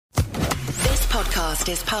podcast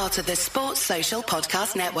is part of the Sports Social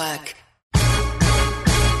Podcast Network.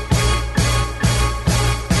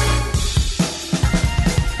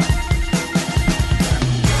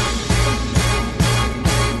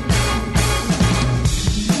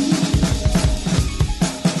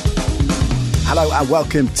 Hello and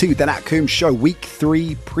welcome to the Nat Coombs Show Week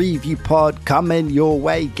 3 preview pod coming your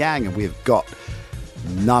way, gang. And we've got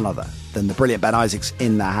none other than the brilliant Ben Isaacs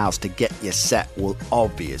in the house to get you set. We'll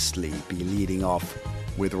obviously be leading off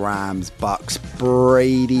with Rams, Bucks,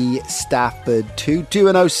 Brady, Stafford, two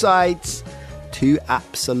 2-0 sides, two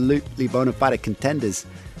absolutely bona fide contenders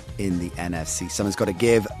in the NFC. Someone's got to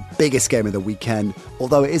give. Biggest game of the weekend,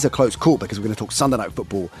 although it is a close call because we're going to talk Sunday Night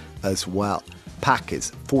Football as well.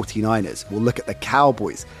 Packers, 49ers. We'll look at the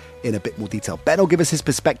Cowboys in a bit more detail. Ben will give us his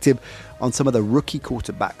perspective on some of the rookie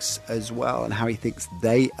quarterbacks as well and how he thinks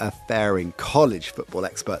they are faring. College football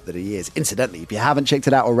expert that he is. Incidentally, if you haven't checked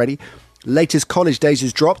it out already, latest College Days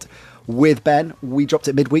has dropped with Ben. We dropped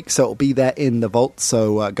it midweek, so it'll be there in the vault.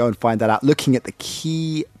 So go and find that out. Looking at the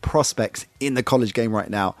key prospects in the college game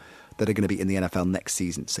right now that are going to be in the NFL next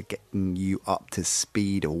season. So getting you up to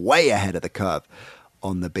speed, way ahead of the curve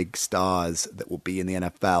on the big stars that will be in the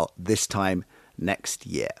NFL this time next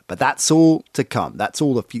year. But that's all to come. That's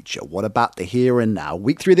all the future. What about the here and now?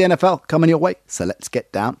 Week 3 of the NFL coming your way. So let's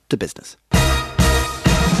get down to business.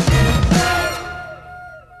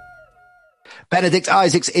 Benedict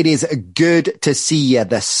Isaacs, it is good to see you.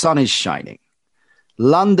 The sun is shining.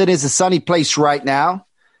 London is a sunny place right now,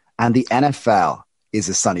 and the NFL is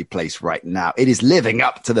a sunny place right now. It is living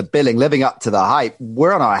up to the billing, living up to the hype.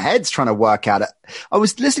 We're on our heads trying to work out it. I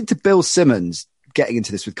was listening to Bill Simmons getting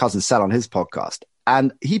into this with Cousin Sal on his podcast,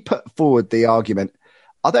 and he put forward the argument,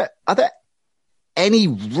 are there any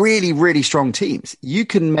really, really strong teams? You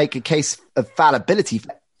can make a case of fallibility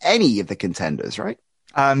for any of the contenders, right?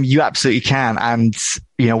 You absolutely can. And,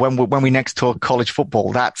 you know, when we next talk college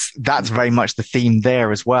football, that's very much the theme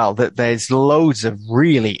there as well, that there's loads of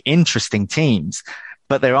really interesting teams,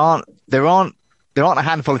 but there aren't a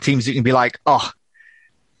handful of teams that you can be like, oh,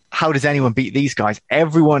 how does anyone beat these guys?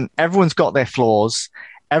 Everyone's got their flaws.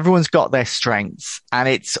 Everyone's got their strengths, and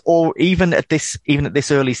it's all, even at this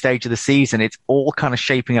early stage of the season, it's all kind of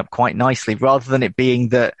shaping up quite nicely, rather than it being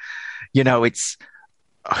that, you know, it's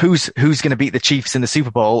who's going to beat the Chiefs in the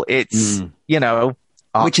Super Bowl. It's, you know,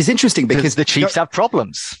 which is interesting because the Chiefs have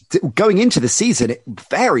problems. Going into the season, it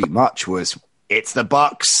very much was, it's the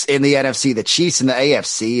Bucks in the NFC, the Chiefs in the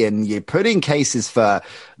AFC, and you're putting cases for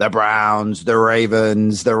the Browns, the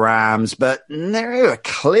Ravens, the Rams, but they're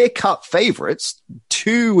clear-cut favorites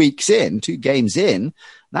 2 games in.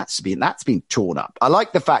 That's been torn up. I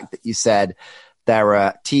like the fact that you said there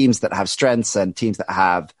are teams that have strengths and teams that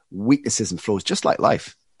have weaknesses and flaws, just like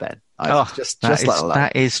life, Ben. Just like life.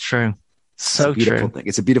 That is true. So true.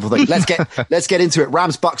 It's a beautiful thing. Let's get into it.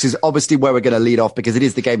 Rams Bucks is obviously where we're going to lead off because it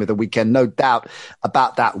is the game of the weekend. No doubt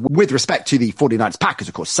about that. With respect to the 49ers Packers,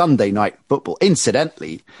 of course, Sunday Night Football.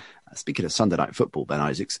 Incidentally, speaking of Sunday Night Football, Ben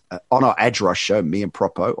Isaacs, on our Edge Rush show, me and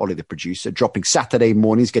Propo, Ollie the producer, dropping Saturday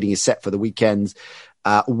mornings, getting you set for the weekends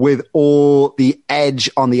with all the edge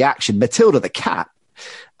on the action. Matilda the cat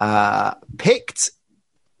picked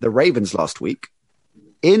the Ravens last week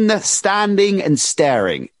in the standing and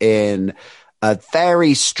staring in a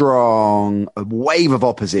very strong wave of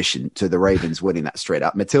opposition to the Ravens winning that straight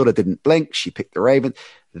up. Matilda didn't blink. She picked the Ravens.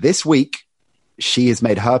 This week, she has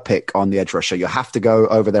made her pick on the Edge Rush show. You'll have to go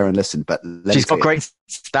over there and listen. But she's got great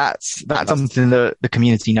stats. That's something the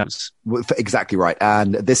community knows. Exactly right.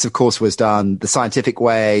 And this, of course, was done the scientific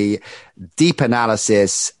way, deep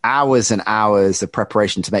analysis, hours and hours of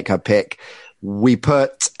preparation to make her pick. We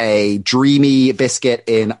put a dreamy biscuit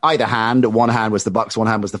in either hand. One hand was the Bucks, one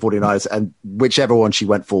hand was the 49ers, and whichever one she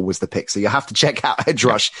went for was the pick. So you have to check out Edge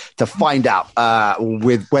Rush to find out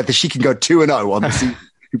with whether she can go 2-0 on the season,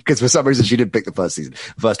 because for some reason she didn't pick the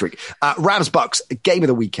first week. Rams Bucks, game of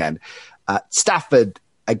the weekend. Stafford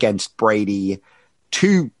against Brady.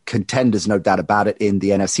 Two contenders, no doubt about it, in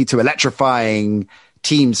the NFC. Two electrifying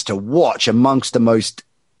teams to watch, amongst the most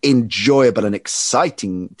enjoyable and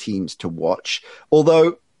exciting teams to watch.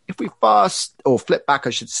 Although if we flip back, I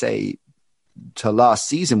should say, to last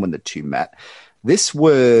season when the two met, this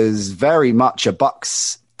was very much a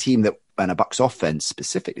Bucks team and a Bucks offense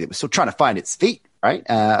specifically, it was still trying to find its feet, right?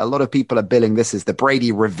 A lot of people are billing this as the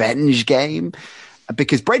Brady revenge game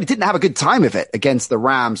because Brady didn't have a good time of it against the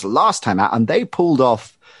Rams last time out, and they pulled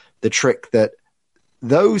off the trick that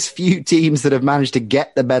those few teams that have managed to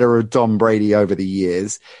get the better of Tom Brady over the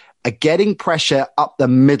years are getting pressure up the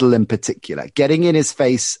middle in particular, getting in his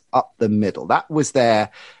face up the middle. That was their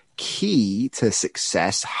key to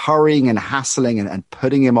success, hurrying and hassling and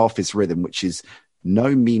putting him off his rhythm, which is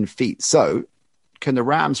no mean feat. So can the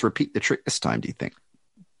Rams repeat the trick this time, do you think?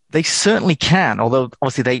 They certainly can, although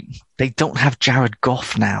obviously they don't have Jared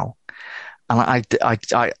Goff now. And I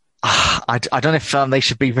don't know if they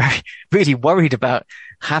should be really worried about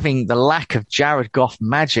having the lack of Jared Goff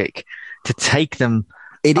magic to take them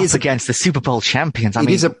against the Super Bowl champions. I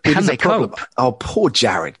mean, can they cope? Oh, poor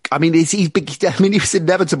Jared. I mean, he was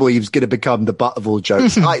inevitable he was going to become the butt of all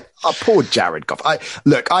jokes. Poor Jared Goff. I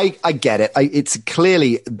get it. It's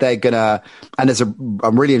clearly they're going to, and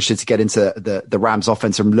I'm really interested to get into the Rams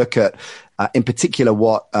offense and look at, in particular,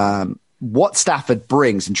 what Stafford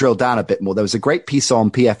brings and drill down a bit more. There was a great piece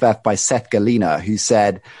on PFF by Seth Galina who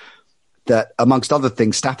said that, amongst other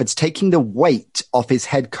things, Stafford's taking the weight off his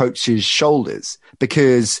head coach's shoulders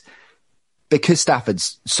because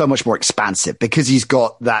Stafford's so much more expansive, because he's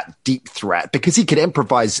got that deep threat, because he can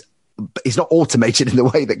improvise. He's not automated in the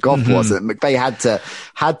way that Goff was. And McVay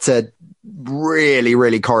had to really,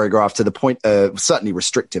 really choreograph to the point of certainly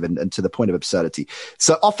restrictive and to the point of absurdity.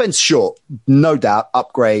 So offense, sure, no doubt,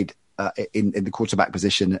 upgrade in the quarterback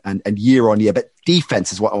position and year on year. But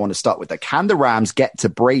defense is what I want to start with. Can the Rams get to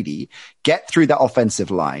Brady, get through that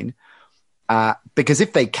offensive line? Because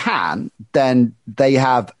if they can, then they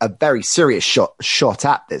have a very serious shot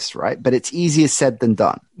at this, right? But it's easier said than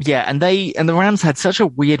done. Yeah, and the Rams had such a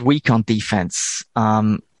weird week on defense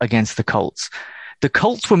against the Colts. The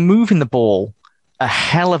Colts were moving the ball a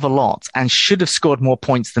hell of a lot and should have scored more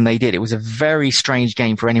points than they did. It was a very strange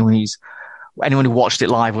game for anyone who watched it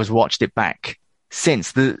live or has watched it back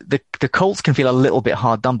since. The Colts can feel a little bit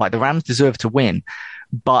hard done by. The Rams deserve to win,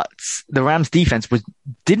 but the Rams defense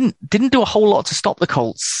didn't do a whole lot to stop the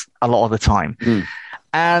Colts a lot of the time.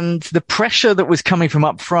 And the pressure that was coming from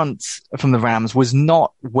up front from the Rams was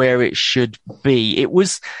not where it should be. It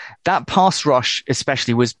was that pass rush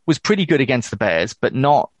especially was pretty good against the Bears, but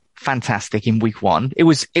not fantastic in week one. It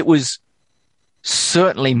was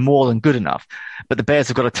certainly more than good enough, but the Bears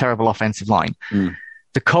have got a terrible offensive line.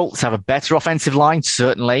 The Colts have a better offensive line,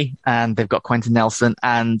 certainly, and they've got Quentin Nelson,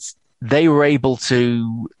 and they were able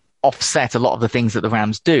to offset a lot of the things that the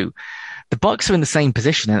Rams do. The Bucs are in the same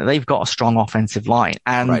position, and they've got a strong offensive line,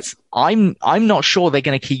 and right. I'm not sure they're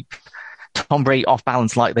going to keep Tom Brady off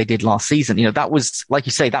balance like they did last season. You know, that was, like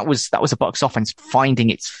you say, that was a Bucs offense finding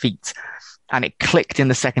its feet, and it clicked in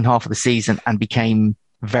the second half of the season and became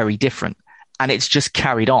very different. And it's just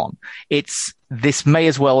carried on. This may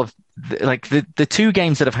as well have, like the two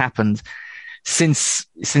games that have happened since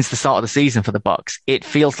the start of the season for the Bucs, it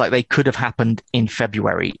feels like they could have happened in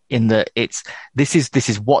February. This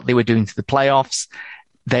is what they were doing to the playoffs.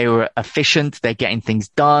 They were efficient. They're getting things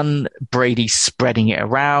done. Brady spreading it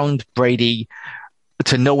around. Brady,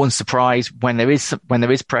 to no one's surprise, when there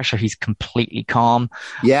is pressure, he's completely calm.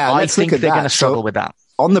 Yeah, I think they're going to struggle with that.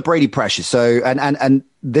 On the Brady pressure. So, and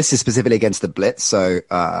this is specifically against the blitz. So,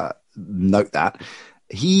 note that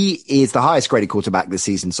he is the highest graded quarterback this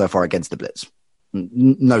season so far against the blitz.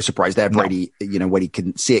 No surprise there. Brady, when he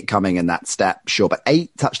can see it coming in that step, sure. But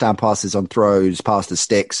 8 touchdown passes on throws past the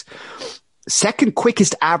sticks. Second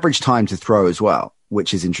quickest average time to throw as well,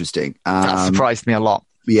 which is interesting. That surprised me a lot.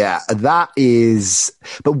 Yeah, that is.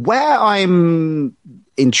 But where I'm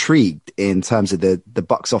intrigued in terms of the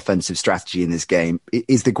Bucs offensive strategy in this game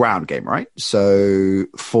is the ground game, right? So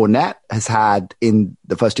Fournette has had in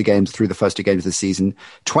the first two games of the season,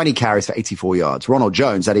 20 carries for 84 yards. Ronald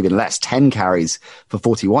Jones had even less, 10 carries for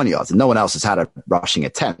 41 yards. And no one else has had a rushing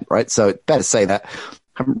attempt, right? So it's better to say that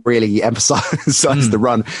I haven't really emphasized the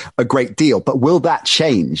run a great deal, but will that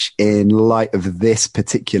change in light of this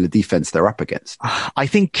particular defense they're up against? I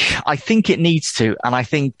think it needs to, and I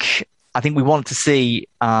think we want to see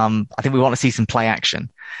some play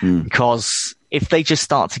action because if they just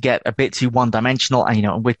start to get a bit too one-dimensional,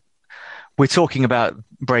 and we're talking about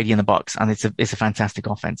Brady and the Bucs, and it's a fantastic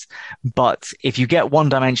offense, but if you get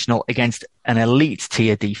one-dimensional against an elite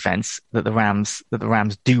tier defense that the Rams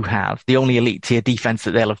do have, the only elite tier defense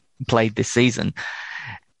that they'll have played this season,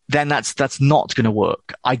 then that's not going to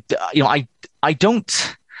work. I don't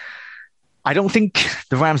think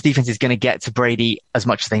the Rams defense is going to get to Brady as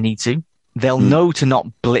much as they need to. They'll know to not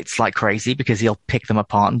blitz like crazy because he'll pick them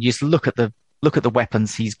apart. And you just look at the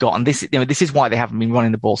weapons he's got. And this is why they haven't been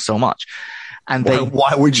running the ball so much. And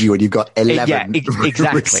why would you when you've got 11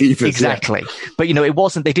 receivers? Exactly. Yeah.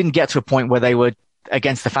 But they didn't get to a point where they were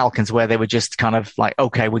against the Falcons where they were just kind of like,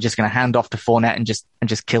 okay, we're just going to hand off to Fournette and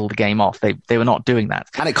just kill the game off. They were not doing that.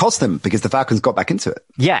 And it cost them because the Falcons got back into it.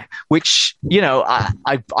 Yeah. Which,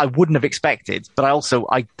 I wouldn't have expected, but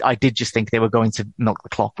I did just think they were going to milk the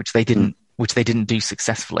clock, which they didn't which they didn't do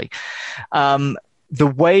successfully. The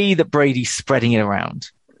way that Brady's spreading it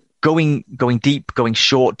around, going deep, going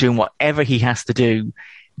short, doing whatever he has to do,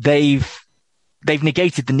 they've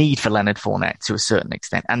negated the need for Leonard Fournette to a certain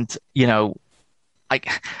extent. And,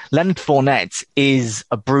 Leonard Fournette is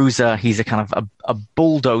a bruiser. He's a kind of a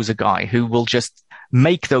bulldozer guy who will just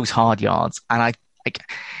make those hard yards. And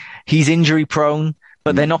he's injury prone,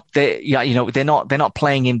 but they're not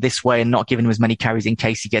playing him this way and not giving him as many carries in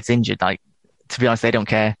case he gets injured. To be honest, they don't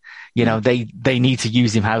care. They need to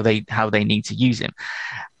use him how they need to use him.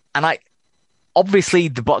 And obviously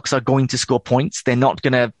the Bucs are going to score points. They're not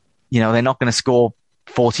going to score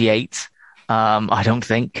 48. I don't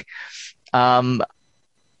think.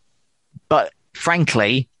 But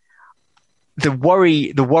frankly, the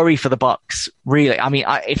worry for the Bucs, really,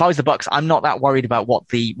 if I was the Bucs, I'm not that worried about what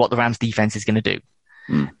the Rams defense is going to do.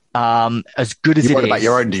 As good as You're worried is about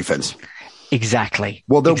your own defense. Exactly.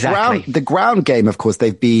 Well, the ground game, of course,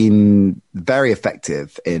 they've been very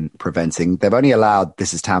effective in preventing. They've only allowed,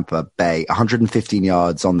 this is Tampa Bay, 115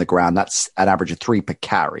 yards on the ground. That's an average of 3 per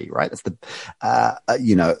carry, right? That's the,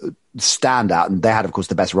 standout. And they had, of course,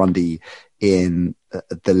 the best run D in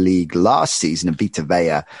the league last season. And Vita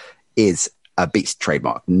Vea is a beast,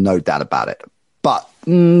 trademark, no doubt about it. But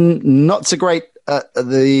not so great at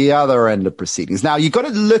the other end of proceedings. Now, you've got to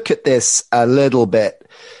look at this a little bit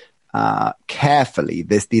carefully,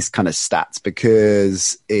 these kind of stats,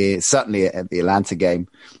 because certainly at the Atlanta game,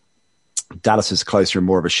 Dallas was closer and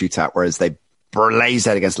more of a shootout, whereas they blazed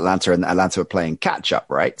out against Atlanta, and Atlanta were playing catch up,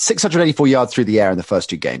 right? 684 yards through the air in the first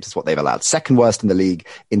 2 games is what they've allowed. Second worst in the league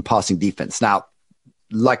in passing defense. Now,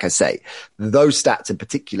 like I say, those stats in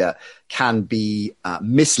particular can be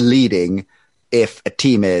misleading if a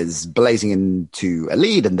team is blazing into a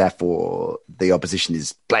lead and therefore the opposition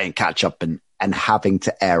is playing catch up and having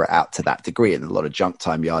to air it out to that degree, and a lot of junk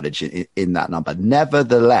time yardage in that number.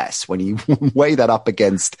 Nevertheless, when you weigh that up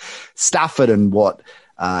against Stafford and what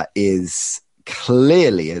is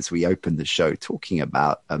clearly, as we opened the show, talking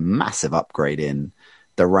about a massive upgrade in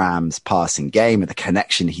the Rams passing game and the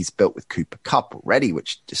connection he's built with Cooper Kupp already,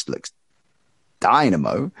 which just looks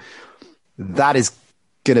dynamo, that is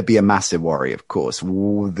going to be a massive worry, of course.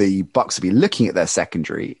 The Bucs will be looking at their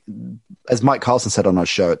secondary. As Mike Carlson said on our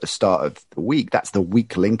show at the start of the week, that's the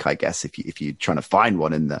weak link, I guess, if you're trying to find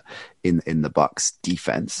one in the Bucs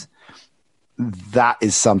defense. That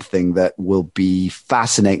is something that will be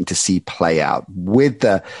fascinating to see play out with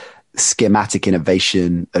the schematic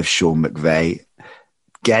innovation of Sean McVay,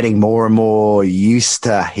 getting more and more used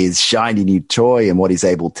to his shiny new toy and what he's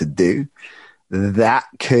able to do. That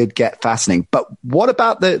could get fascinating. But what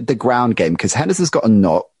about the ground game? Because Henderson's got a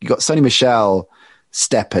knock. You got Sonny Michel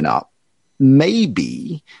stepping up.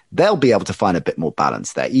 Maybe they'll be able to find a bit more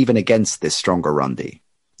balance there, even against this stronger run D.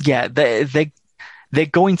 Yeah, they're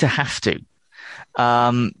going to have to,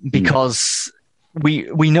 because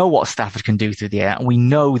we know what Stafford can do through the air, and we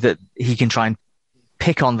know that he can try and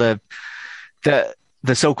pick on the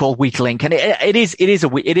so-called weak link, and it is a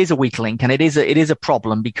weak link, and it is a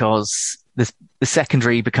problem because the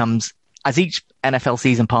secondary becomes, as each NFL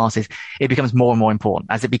season passes, it becomes more and more important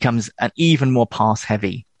as it becomes an even more pass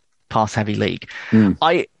heavy league.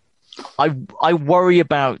 I worry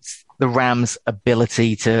about the Rams'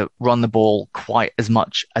 ability to run the ball quite as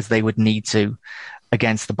much as they would need to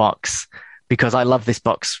against the Bucs, because I love this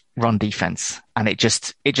Bucs run defense, and it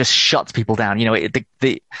just shuts people down.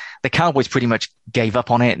 The Cowboys pretty much gave up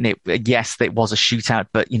on it, and yes, it was a shootout,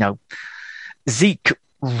 but Zeke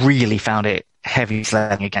really found it heavy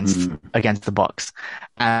sledding against the Bucs,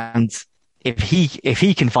 and if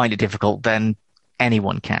he can find it difficult, then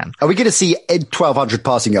anyone can. Are we going to see 1,200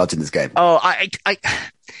 passing yards in this game? Oh,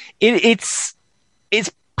 it's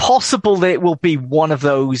possible that it will be one of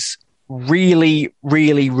those really,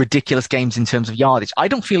 really ridiculous games in terms of yardage. I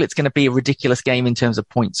don't feel it's going to be a ridiculous game in terms of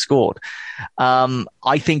points scored.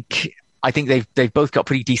 I think they've both got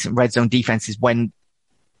pretty decent red zone defenses when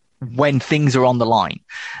things are on the line.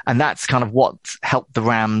 And that's kind of what helped the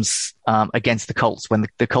Rams against the Colts, when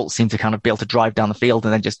the Colts seemed to kind of be able to drive down the field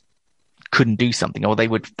and then just couldn't do something, or they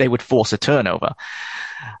would force a turnover.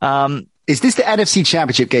 Is this the NFC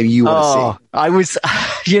Championship game you want to see? I was,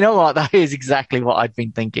 you know what? That is exactly what I'd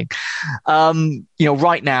been thinking.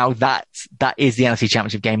 Right now that is the NFC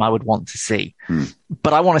Championship game I would want to see.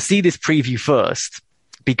 But I want to see this preview first,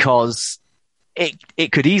 because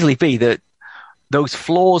it could easily be that those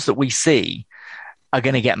flaws that we see are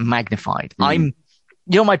going to get magnified. My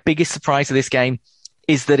biggest surprise of this game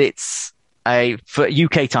is that it's for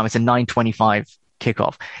UK time, it's a 9:25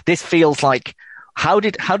 kickoff. This feels like, how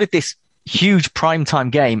did this huge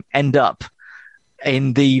primetime game end up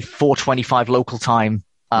in the 4:25 local time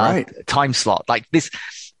time slot. Like this,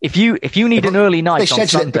 if you need an early night on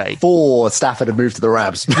Sunday, before Stafford had moved to the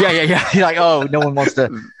Rams. yeah. You're like, oh, no one wants to.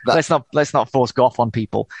 let's not force Goff on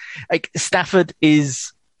people. Like Stafford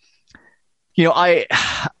is,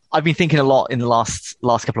 I've been thinking a lot in the last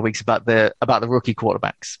couple of weeks about the rookie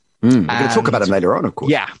quarterbacks. We're going to talk about him later on, of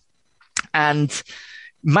course. Yeah, and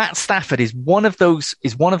Matt Stafford is one of those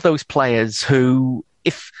players who,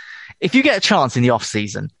 if you get a chance in the off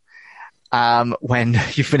season, when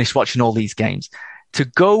you finish watching all these games, to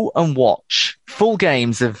go and watch full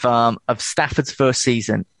games of Stafford's first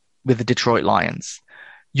season with the Detroit Lions,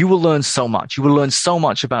 you will learn so much. You will learn so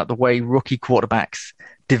much about the way rookie quarterbacks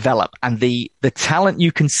develop and the talent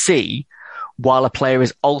you can see while a player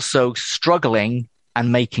is also struggling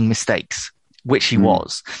and making mistakes, which he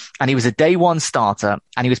was. And he was a day one starter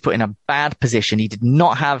and he was put in a bad position. He did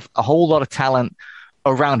not have a whole lot of talent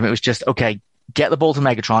around him. It was just, okay, get the ball to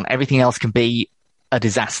Megatron. Everything else can be a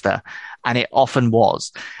disaster. And it often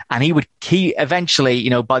was. And he eventually,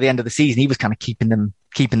 by the end of the season, he was kind of keeping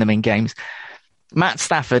them in games. Matt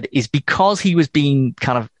Stafford is, because he was being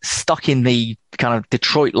kind of stuck in the kind of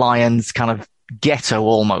Detroit Lions kind of ghetto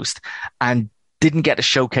almost, and didn't get to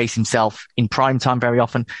showcase himself in prime time very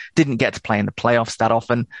often, didn't get to play in the playoffs that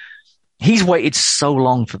often. He's waited so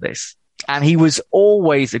long for this. And he was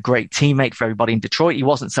always a great teammate for everybody in Detroit. He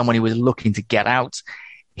wasn't someone who was looking to get out.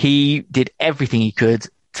 He did everything he could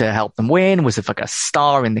to help them win, was like a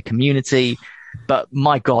star in the community. But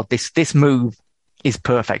my God, this move is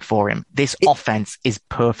perfect for him. This offense is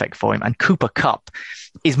perfect for him. And Cooper Kupp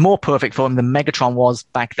is more perfect for him than Megatron was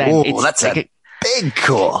back then. Oh, that's like a big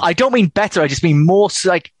call. I don't mean better. I just mean more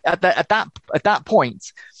like at that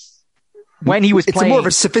point when he was playing. It's more of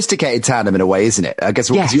a sophisticated tandem in a way, isn't it? I guess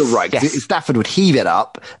because you're right. Yes. Stafford would heave it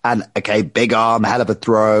up and, okay, big arm, hell of a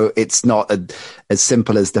throw. It's not as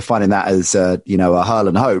simple as defining that as, a hurl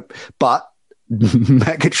and hope. But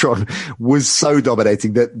Megatron was so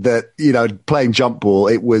dominating that, playing jump ball,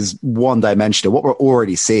 it was one dimensional. What we're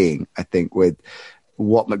already seeing, I think, with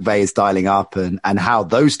what McVay is dialing up and how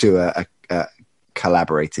those two are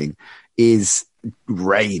collaborating is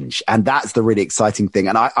range. And that's the really exciting thing.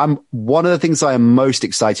 And I'm one of the things I am most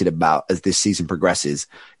excited about as this season progresses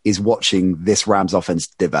is watching this Rams offense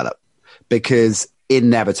develop, because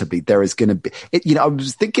inevitably there is going to be, I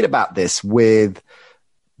was thinking about this with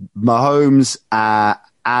Mahomes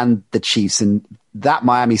and the Chiefs and that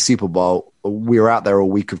Miami Super Bowl. We were out there all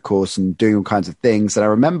week, of course, and doing all kinds of things. And I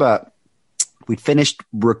remember we'd finished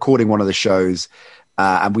recording one of the shows,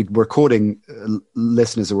 and we'd recording,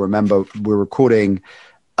 listeners will remember, we're recording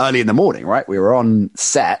early in the morning, right? We were on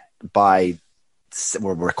set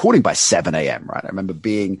we're recording by 7 a.m., right? I remember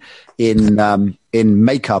being in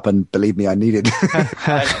makeup, and believe me, I needed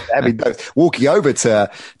heavy dose, walking over to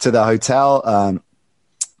the hotel,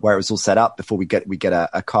 where it was all set up before we get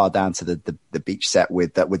a car down to the beach set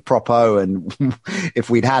with Propo. And if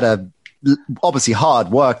we'd had a obviously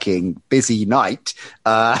hard-working, busy night,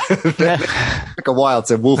 it took a while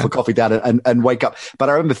to wolf a coffee down and wake up. But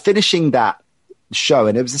I remember finishing that show,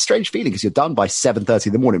 and it was a strange feeling because you're done by 7:30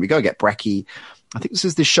 in the morning. We go get brekkie. I think this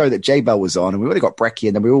was the show that J Bell was on, and we already got brekkie,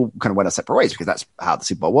 and then we all kind of went our separate ways because that's how the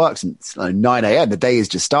Super Bowl works. And it's 9 a.m. The day is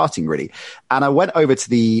just starting, really. And I went over to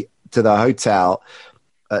the hotel,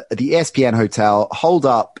 the ESPN hotel, holed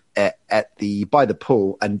up by the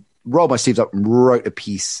pool, and rolled my sleeves up and wrote a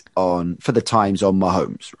piece for the Times on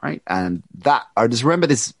Mahomes, right? And that, I just remember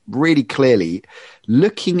this really clearly,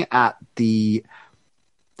 looking at the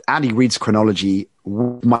Andy Reid's chronology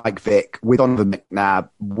with Mike Vick, with Donovan McNabb,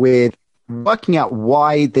 with working out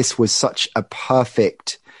why this was such a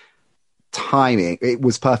perfect timing. It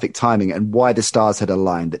was perfect timing, and why the stars had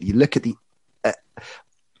aligned. That you look at the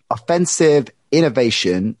offensive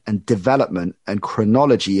innovation and development and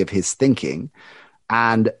chronology of his thinking,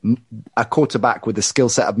 and a quarterback with the skill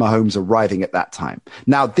set of Mahomes arriving at that time.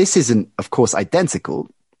 Now, this isn't, of course, identical,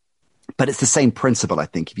 but it's the same principle, I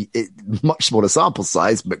think. Much smaller sample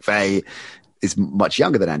size. McVay is much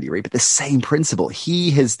younger than Andy Reid, but the same principle.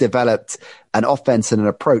 He has developed an offense and an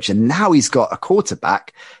approach, and now he's got a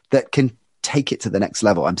quarterback that can take it to the next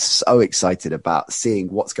level. I'm so excited about seeing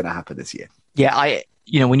what's going to happen this year. Yeah,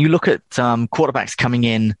 when you look at quarterbacks coming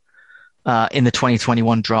in the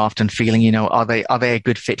 2021 draft and feeling, are they a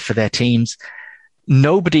good fit for their teams?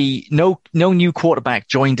 No new quarterback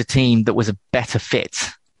joined a team that was a better fit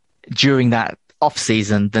during that off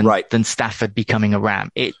season than Stafford becoming a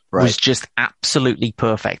Ram. It was just absolutely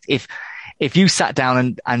perfect. If you sat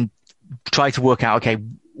down and tried to work out, okay,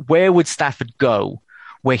 where would Stafford go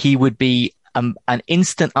where he would be an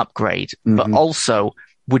instant upgrade, but also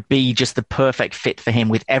would be just the perfect fit for him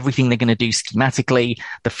with everything they're going to do schematically,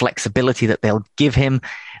 the flexibility that they'll give him.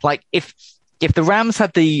 Like if the Rams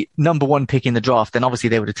had the number 1 pick in the draft, then obviously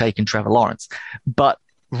they would have taken Trevor Lawrence. But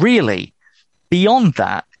really, beyond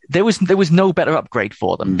that, there was no better upgrade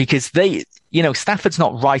for them because Stafford's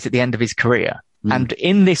not right at the end of his career. And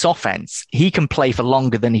in this offense, he can play for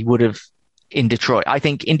longer than he would have in Detroit. I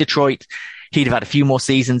think in Detroit, he'd have had a few more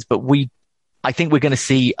seasons, but I think we're going to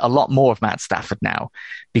see a lot more of Matt Stafford now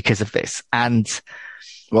because of this. And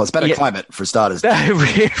well, it's better climate for starters.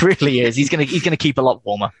 It really is. He's going to keep a lot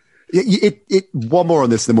warmer. One more on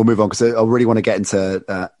this, then we'll move on because I really want to get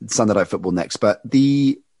into Sunday Night Football next. But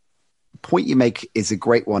the point you make is a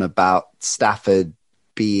great one about Stafford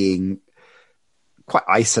being quite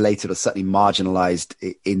isolated or certainly marginalized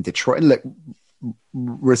in Detroit. And look,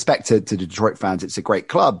 respect to Detroit fans, it's a great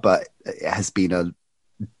club, but it has been a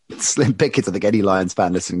slim pickings. I think any Lions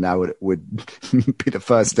fan listening now would be the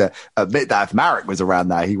first to admit that if Marek was around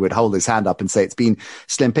there, he would hold his hand up and say it's been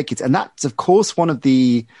slim pickings. And that's, of course, one of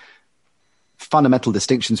the fundamental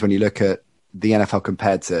distinctions when you look at the NFL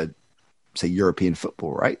compared to, say, European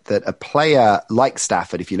football, right? That a player like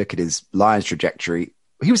Stafford, if you look at his Lions trajectory,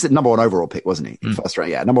 he was the number 1 overall pick, wasn't he? First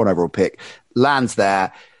round, number 1 overall pick, lands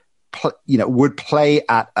there, would play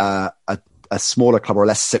at a smaller club or a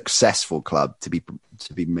less successful club to be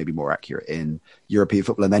maybe more accurate in European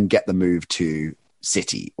football, and then get the move to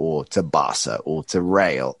City or to Barca or to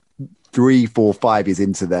Real 3, 4, 5 years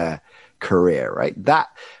into their career, right? That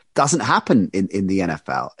doesn't happen in the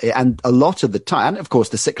NFL. And a lot of the time, and of course,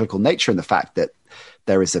 the cyclical nature and the fact that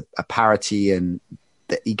there is a parity and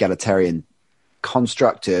the egalitarian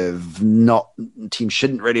construct of teams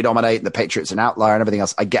shouldn't really dominate and the Patriots an outlier and everything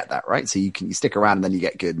else. I get that, right? So you stick around and then you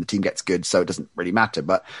get good and the team gets good. So it doesn't really matter.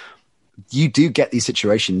 But you do get these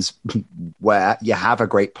situations where you have a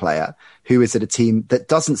great player who is at a team that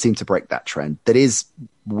doesn't seem to break that trend, that is,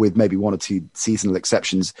 with maybe 1 or 2 seasonal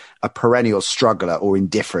exceptions, a perennial struggler or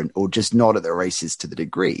indifferent or just not at the races to the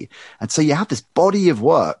degree. And so you have this body of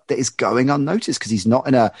work that is going unnoticed because he's not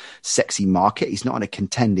in a sexy market. He's not in a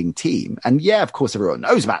contending team. And yeah, of course, everyone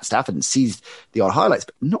knows Matt Stafford and sees the odd highlights,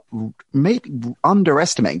 but not maybe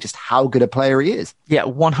underestimating just how good a player he is. Yeah,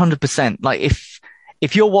 100%. Like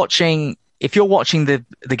if you're watching the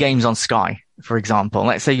games on Sky, for example,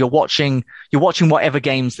 let's say you're watching whatever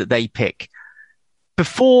games that they pick.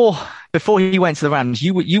 Before he went to the Rams,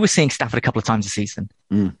 you were seeing Stafford a couple of times a season,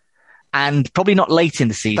 and probably not late in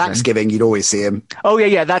the season. Thanksgiving, you'd always see him. Oh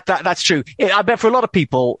yeah, that's true. I bet for a lot of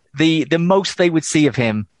people, the most they would see of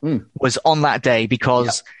him was on that day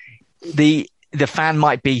because the fan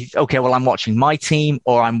might be, okay, well, I'm watching my team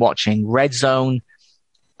or I'm watching Red Zone,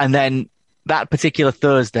 and then that particular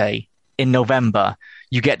Thursday in November,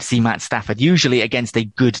 you get to see Matt Stafford, usually against a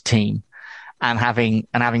good team, and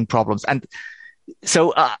having problems. And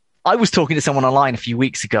so I was talking to someone online a few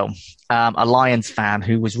weeks ago, a Lions fan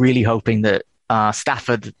who was really hoping that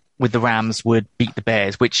Stafford with the Rams would beat the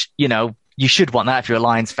Bears, which, you should want that if you're a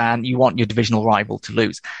Lions fan. You want your divisional rival to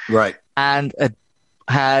lose. Right. And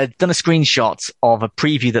had done a screenshot of a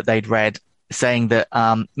preview that they'd read saying that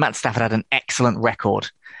Matt Stafford had an excellent record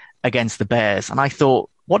against the Bears. And I thought,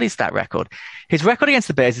 what is that record? His record against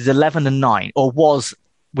the Bears is 11-9, or was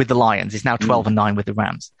with the Lions. It's now 12-9 with the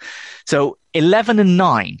Rams. So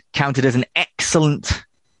 11-9 counted as an excellent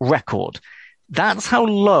record. That's how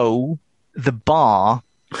low the bar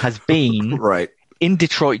has been right in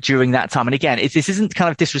Detroit during that time. And again, this isn't kind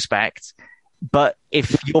of disrespect, but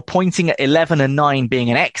if you're pointing at 11-9 being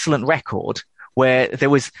an excellent record, where it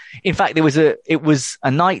was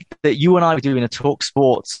a night that you and I were doing a Talk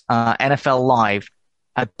Sports NFL Live.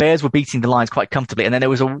 Bears were beating the Lions quite comfortably, and then there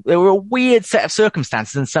were a weird set of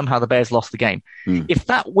circumstances, and somehow the Bears lost the game. If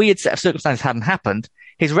that weird set of circumstances hadn't happened,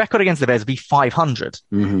 his record against the Bears would be 500.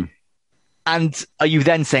 And are you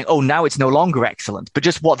then saying, oh, now it's no longer excellent? But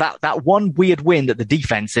just what that one weird win that the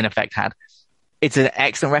defense in effect had, it's an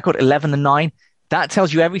excellent record, 11-9. That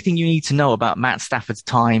tells you everything you need to know about Matt Stafford's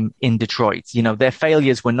time in Detroit. Their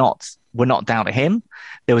failures were not down to him.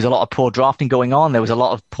 There was a lot of poor drafting going on. There was a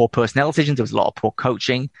lot of poor personnel decisions. There was a lot of poor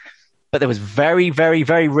coaching, but there was very, very,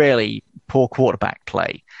 very rarely poor quarterback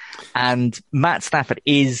play. And Matt Stafford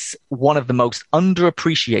is one of the most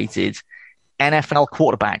underappreciated NFL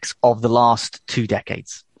quarterbacks of the last 2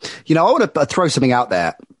 decades. I want to throw something out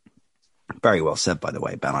there. Very well said, by the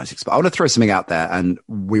way, Ben Isaacs. But I want to throw something out there and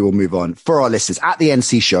we will move on. For our listeners, at the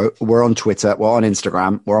NC Show, we're on Twitter, we're on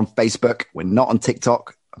Instagram, we're on Facebook, we're not on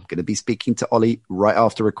TikTok. I'm going to be speaking to Ollie right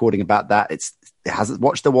after recording about that. It hasn't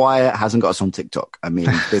watched The Wire, it hasn't got us on TikTok. I mean,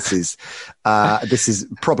 this is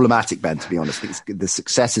problematic, Ben, to be honest. The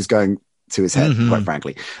success is going to his head, quite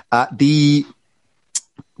frankly.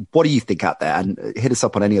 What do you think out there? And hit us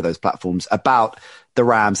up on any of those platforms about the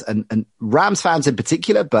Rams and Rams fans in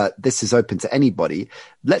particular, but this is open to anybody.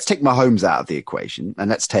 Let's take Mahomes out of the equation and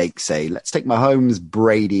let's take Mahomes,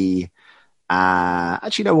 Brady.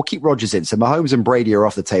 Actually, no, we'll keep Rodgers in. So Mahomes and Brady are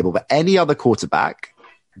off the table, but any other quarterback,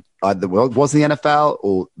 either was in the NFL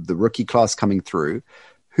or the rookie class coming through,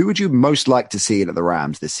 who would you most like to see in at the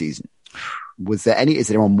Rams this season? Is there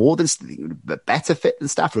anyone more than a better fit than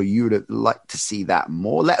Stafford, or you would like to see that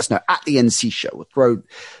more? Let us know at the NC show. We'll throw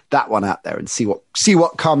that one out there and see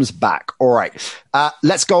what comes back. All right.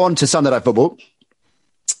 Let's go on to Sunday Night Football.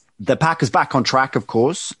 The Packers back on track, of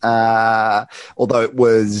course, although it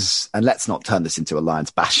was, and let's not turn this into a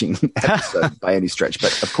Lions bashing episode by any stretch,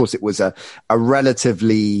 but of course it was a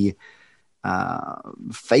relatively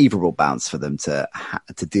favorable bounce for them to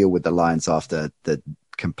deal with the Lions after the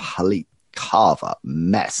complete carve-up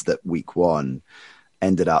mess that week one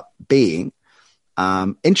ended up being.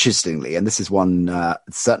 Interestingly, and this is one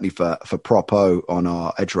certainly for Propo on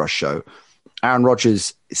our Edge Rush show, Aaron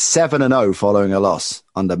Rodgers 7-0 following a loss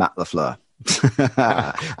under Matt LaFleur.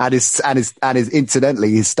 and his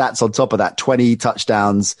incidentally, his stats on top of that, 20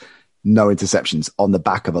 touchdowns, no interceptions on the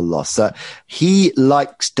back of a loss. So he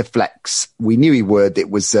likes to flex. We knew he would.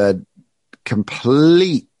 It was a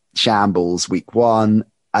complete shambles week one.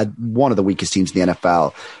 One of the weakest teams in the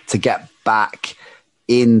NFL to get back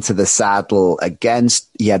into the saddle against.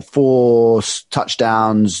 He had 4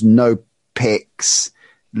 touchdowns, no picks,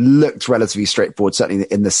 looked relatively straightforward, certainly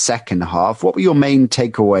in the second half. What were your main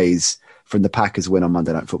takeaways from the Packers win on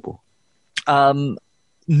Monday Night Football? None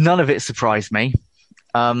of it surprised me.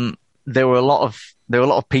 There were a lot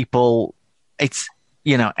of people. It's,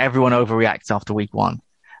 everyone overreacts after week one.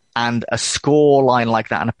 And a score line like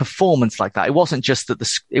that and a performance like that, it wasn't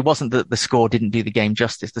that the score didn't do the game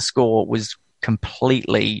justice. The score was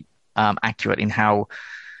completely accurate in how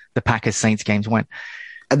the Packers Saints games went.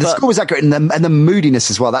 And the score was accurate, and the moodiness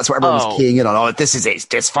as well. That's what everyone was keying in on. Oh, this is it. It's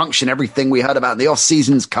dysfunction. Everything we heard about in the off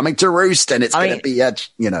season's coming to roost, and it's going to be,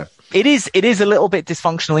 It is a little bit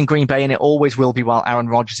dysfunctional in Green Bay, and it always will be while Aaron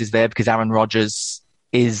Rodgers is there, because Aaron Rodgers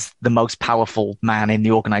is the most powerful man in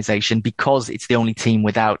the organization, because it's the only team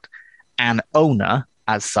without an owner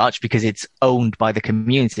as such, because it's owned by the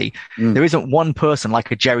community. There isn't one person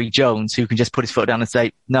like a Jerry Jones who can just put his foot down and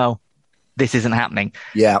say, no, this isn't happening.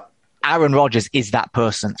 Yeah. Aaron Rodgers is that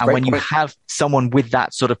person. And when you have someone with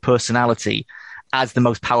that sort of personality as the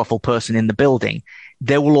most powerful person in the building,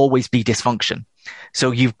 there will always be dysfunction.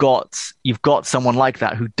 So you've got someone like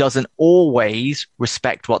that who doesn't always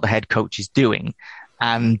respect what the head coach is doing.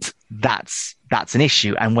 And that's an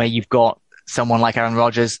issue. And where you've got someone like Aaron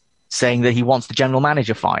Rodgers saying that he wants the general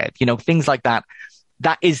manager fired, things like that,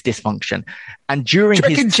 that is dysfunction. And do you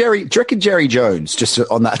reckon Jerry Jones, just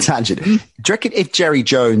on that tangent, do you reckon if Jerry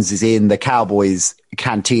Jones is in the Cowboys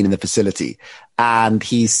canteen in the facility and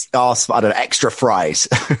he's asked for, extra fries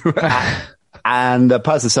and the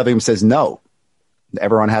person serving him says no,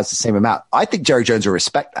 everyone has the same amount, I think Jerry Jones will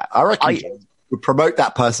respect that. I reckon would promote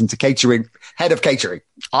that person to head of catering.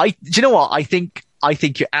 Do you know what? I think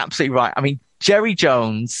you're absolutely right. I mean, Jerry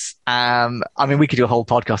Jones, we could do a whole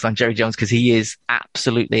podcast on Jerry Jones because he is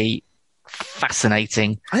absolutely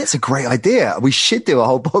fascinating. I think it's a great idea. We should do a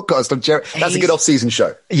whole podcast on Jerry. That's a good off-season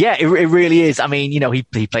show. Yeah, it really is. I mean,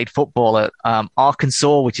 he played football at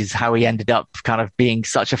Arkansas, which is how he ended up kind of being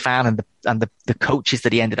such a fan, and the coaches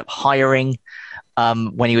that he ended up hiring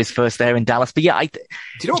when he was first there in Dallas. But yeah, do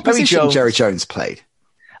you know what position Jerry Jones played?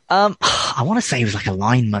 I want to say he was like a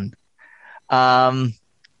lineman.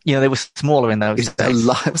 They were smaller in those days.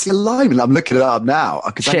 Was he a lineman? I'm looking it up now.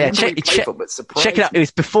 Check it out. It was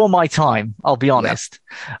before my time, I'll be honest.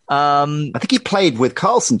 Yeah. I think he played with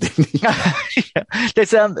Carlson, didn't he?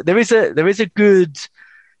 There is a good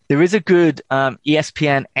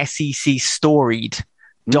ESPN SEC storied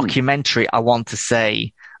documentary, I want to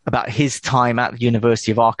say, about his time at the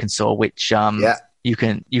University of Arkansas, which you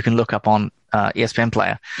can look up on ESPN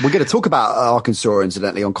Player. We're going to talk about Arkansas,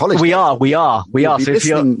 incidentally, on College. We are. So if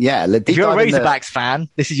you're a Razorbacks fan,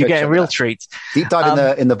 you're getting a real treat. Deep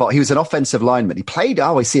dive in the he was an offensive lineman. He played.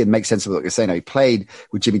 I see it makes sense of what you're saying. He played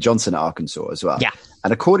with Jimmy Johnson at Arkansas as well. Yeah.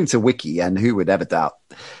 And according to Wiki, and who would ever doubt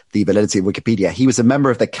the validity of Wikipedia, he was a member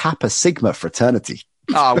of the Kappa Sigma fraternity.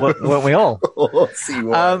 Weren't we all?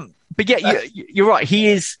 But yeah, you're right. He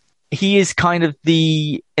is kind of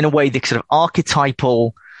in a way, the sort of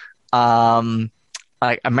archetypal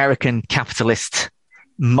American capitalist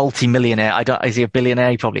multi-millionaire. Is he a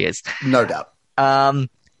billionaire? He probably is. No doubt.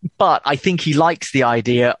 But I think he likes the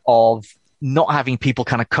idea of not having people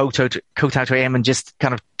kind of kowtow to him and just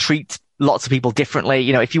kind of treat lots of people differently.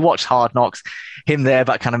 You know, if you watch Hard Knocks, him there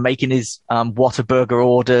about kind of making his Whataburger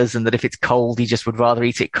orders, and that if it's cold, he just would rather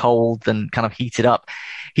eat it cold than kind of heat it up.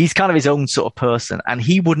 He's kind of his own sort of person, and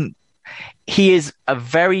he is a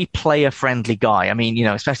very player friendly guy. I mean, you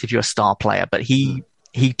know, especially if you're a star player, but he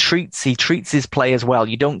treats his players well.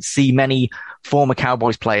 You don't see many former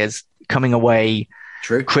Cowboys players coming away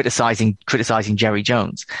criticizing Jerry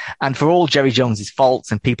Jones. And for all Jerry Jones's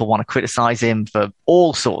faults, and people want to criticize him for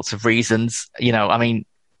all sorts of reasons, you know, I mean,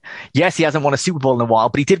 yes, he hasn't won a Super Bowl in a while,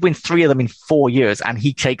 but he did win 3 of them in 4 years, and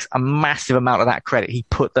he takes a massive amount of that credit. He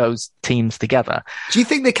put those teams together. Do you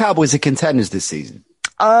think the Cowboys are contenders this season?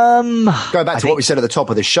 Going back to what we said at the top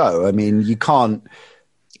of the show, I mean, you can't.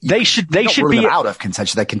 They should be out of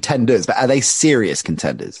contention. They're contenders, but are they serious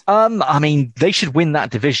contenders? I mean, they should win that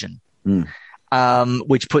division,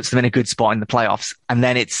 which puts them in a good spot in the playoffs. And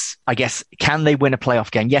then it's, I guess, can they win a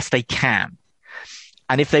playoff game? Yes, they can.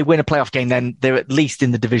 And if they win a playoff game, then they're at least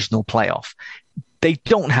in the divisional playoff. They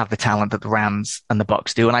don't have the talent that the Rams and the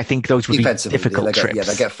Bucs do, and I think those would be difficult trips. Yeah,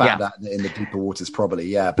 they get found out in the deeper waters, probably.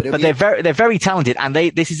 Yeah, but they're very talented, and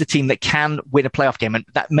this is a team that can win a playoff game. And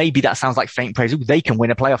that sounds like faint praise. Ooh, they can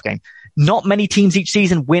win a playoff game. Not many teams each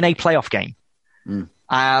season win a playoff game,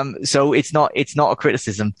 so it's not a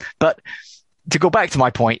criticism. But to go back to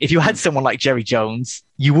my point, if you had someone like Jerry Jones,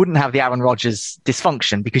 you wouldn't have the Aaron Rodgers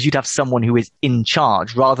dysfunction, because you'd have someone who is in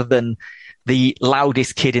charge rather than the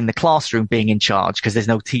loudest kid in the classroom being in charge because there's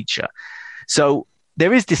no teacher. So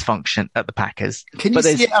there is dysfunction at the Packers. Can you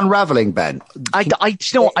see it unraveling, Ben? I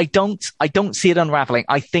don't see it unraveling.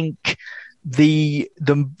 I think the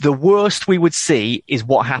worst we would see is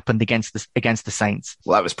what happened against the Saints.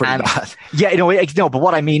 Well, that was pretty bad. Yeah, but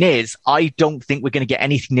what I mean is, I don't think we're going to get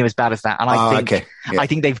anything near as bad as that. And I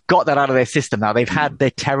think they've got that out of their system now. They've had their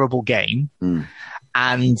terrible game,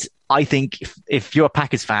 and I think if you're a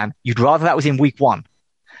Packers fan, you'd rather that was in week 1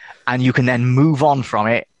 and you can then move on from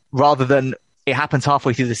it rather than it happens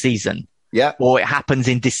halfway through the season. Yeah. Or it happens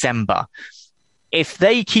in December. If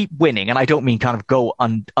they keep winning, and I don't mean kind of go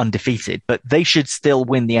undefeated, but they should still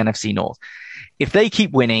win the NFC North. If they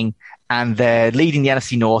keep winning and they're leading the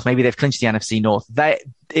NFC North, maybe they've clinched the NFC North,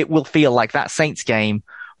 it will feel like that Saints game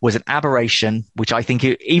was an aberration, which I think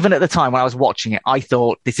even at the time when I was watching it, I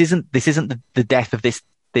thought this isn't the death of this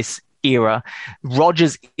era.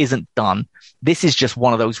 Rodgers isn't done. This is just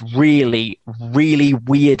one of those really, really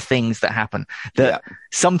weird things that happen, that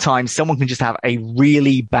sometimes someone can just have a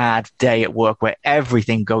really bad day at work where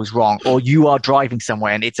everything goes wrong, or you are driving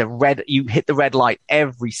somewhere and you hit the red light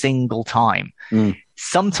every single time.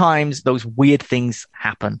 Sometimes those weird things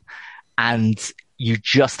happen and you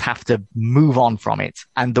just have to move on from it.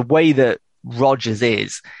 And the way that Rodgers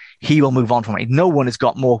is, he will move on from it. No one has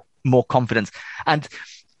got more confidence. And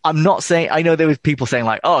I'm not saying, I know there was people saying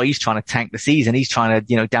like, oh, he's trying to tank the season. He's trying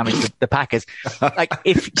to, damage the Packers. Like,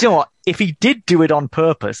 if he did do it on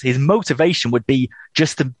purpose, his motivation would be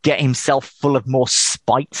just to get himself full of more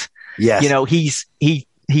spite. Yes.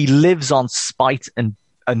 He lives on spite and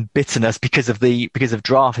bitterness because of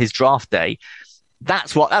his draft day.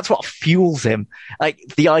 That's what fuels him. Like,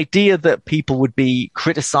 the idea that people would be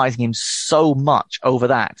criticizing him so much over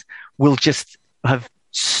that will just have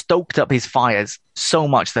stoked up his fires so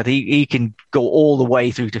much that he can go all the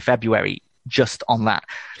way through to February just on that.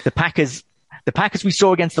 The Packers we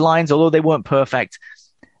saw against the Lions, although they weren't perfect,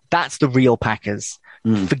 that's the real Packers.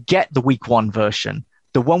 Forget the week 1 version.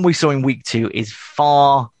 The one we saw in week 2 is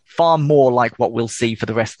far, far more like what we'll see for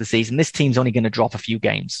the rest of the season. This team's only going to drop a few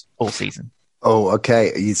games all season. Oh,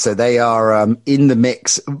 okay. So they are in the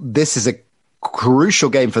mix. This is a crucial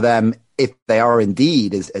game for them if they are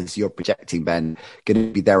indeed, as you're projecting, Ben, going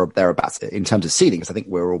to be thereabouts in terms of seeding. Because I think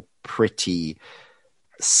we're all pretty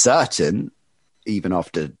certain, even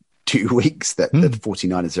after 2 weeks, that the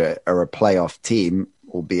 49ers are a playoff team,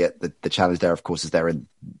 albeit the challenge there, of course, is they're in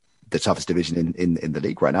the toughest division in the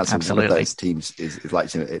league right now. So absolutely. One of those teams is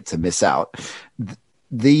likely to miss out.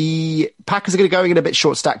 The Packers are going to go in a bit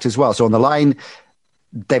short stacked as well. So on the line,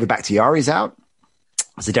 David Bakhtiari's out.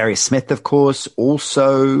 Zadarius Smith, of course,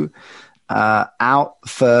 also out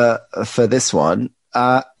for this one.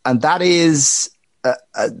 And that is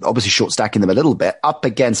obviously short stacking them a little bit up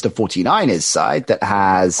against a 49ers side that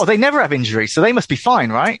has... Oh, they never have injuries, so they must be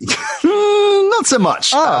fine, right? Not so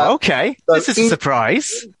much. Oh, okay. This is a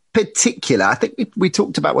surprise. Particular, I think we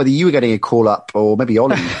talked about whether you were getting a call up, or maybe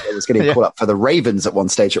Ollie was getting a call up for the Ravens at one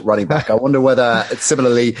stage at running back. I wonder whether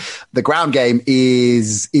similarly the ground game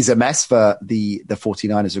is a mess for the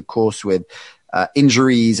 49ers, of course, with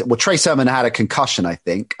injuries. Well, Trey Sermon had a concussion, I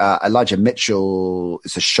think. Elijah Mitchell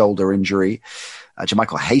is a shoulder injury.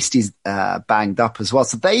 Jermichael Hasty's banged up as well.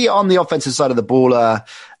 So they, on the offensive side of the ball, are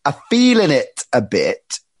feeling it a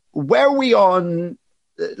bit. Where are we on?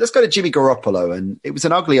 Let's go to Jimmy Garoppolo. And it was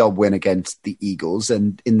an ugly old win against the Eagles.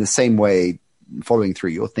 And in the same way, following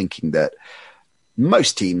through, you're thinking that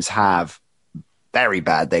most teams have very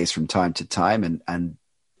bad days from time to time, and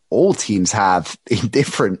all teams have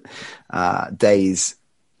indifferent days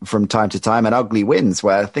from time to time, and ugly wins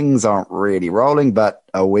where things aren't really rolling, but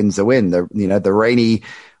a win's a win. The rainy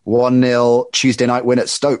 1-0 Tuesday night win at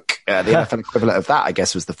Stoke. The NFL equivalent of that, I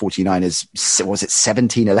guess, was the 49ers. Was it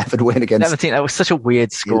 17-11 win against? 17. That was such a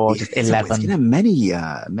weird score. Just 11. Many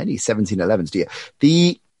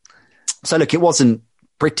 17-11s. So look, it wasn't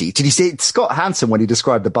pretty. Did you see Scott Hansen when he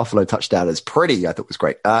described the Buffalo touchdown as pretty? I thought it was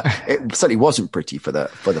great. It certainly wasn't pretty for the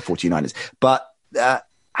 49ers, but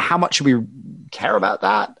how much should we care about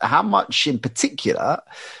that? How much in particular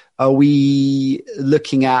are we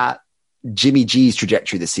looking at Jimmy G's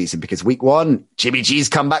trajectory this season? Because week 1, Jimmy G's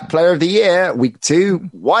comeback player of the year. Week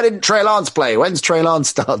 2, why didn't Trey Lance play? When's Trey Lance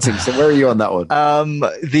starting? So where are you on that one?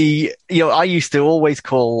 I used to always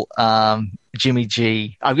call Jimmy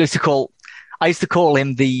G. I used to call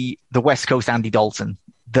him the West Coast Andy Dalton.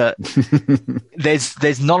 That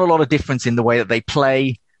there's not a lot of difference in the way that they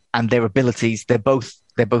play and their abilities. They're both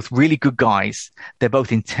really good guys. They're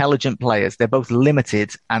both intelligent players. They're both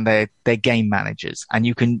limited, and they're game managers. And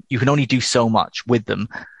you can only do so much with them.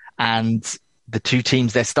 And the two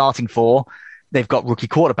teams they're starting for, they've got rookie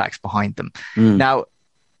quarterbacks behind them. Now,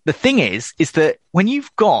 the thing is that when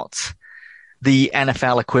you've got the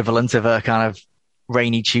NFL equivalent of a kind of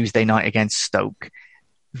rainy Tuesday night against Stoke,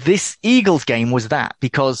 this Eagles game was that,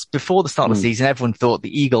 because before the start of the season, everyone thought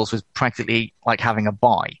the Eagles was practically like having a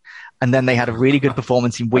bye. And then they had a really good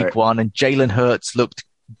performance in week 1, and Jalen Hurts looked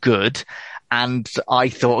good. And I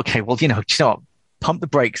thought, okay, well, pump the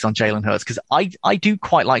brakes on Jalen Hurts, because I do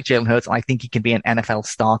quite like Jalen Hurts. And I think he can be an NFL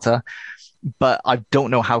starter, but I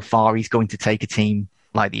don't know how far he's going to take a team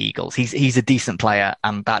like the Eagles. He's a decent player,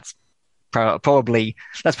 and that's probably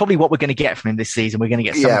what we're going to get from him this season. We're going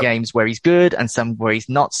to get some games where he's good and some where he's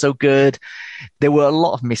not so good. There were a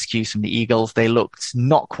lot of miscues from the Eagles. They looked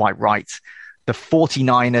not quite right. The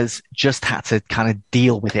 49ers just had to kind of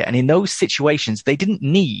deal with it. And in those situations, they didn't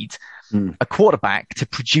need a quarterback to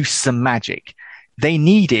produce some magic. They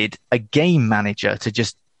needed a game manager to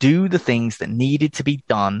just do the things that needed to be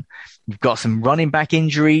done. You've got some running back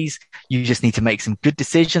injuries. You just need to make some good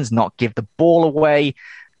decisions, not give the ball away.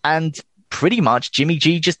 And pretty much Jimmy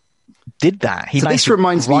G just did that. He managed to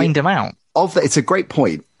grind him out. It's a great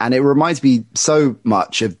point, and it reminds me so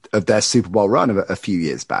much of their Super Bowl run of a few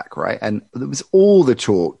years back, right? And there was all the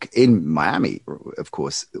talk in Miami, of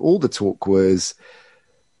course. All the talk was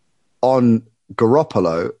on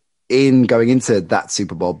Garoppolo in going into that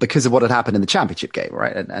Super Bowl because of what had happened in the championship game,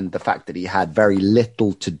 right? And the fact that he had very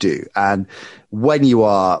little to do. And when you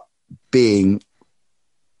are being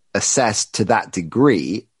assessed to that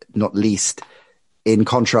degree, not least in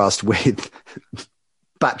contrast with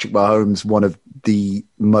Patrick Mahomes, one of the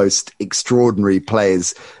most extraordinary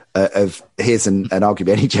players of his and arguably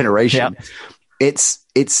any generation. It's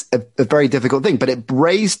a very difficult thing, but it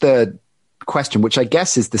raised the question, which I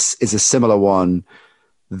guess is a similar one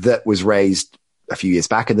that was raised a few years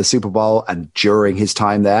back in the Super Bowl and during his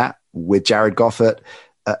time there with Jared Goff at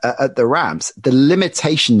the Rams. The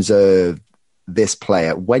limitations of this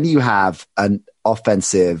player, when you have an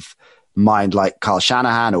offensive mind like Kyle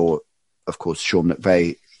Shanahan or, of course, Sean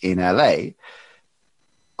McVay in LA,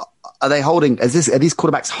 are these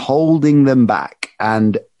quarterbacks holding them back?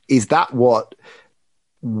 And is that what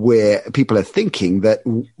people are thinking, that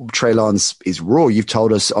Trey Lance is raw? You've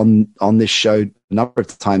told us on this show a number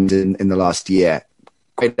of times in the last year,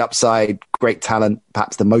 great upside, great talent,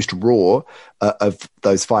 perhaps the most raw of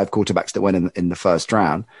those 5 quarterbacks that went in the first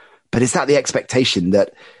round. But is that the expectation,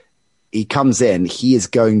 that he comes in, he is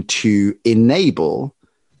going to enable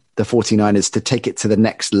the 49ers to take it to the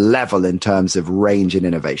next level in terms of range and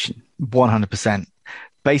innovation? 100%.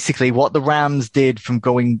 Basically, what the Rams did from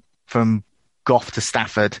going from Goff to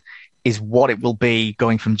Stafford is what it will be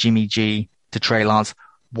going from Jimmy G to Trey Lance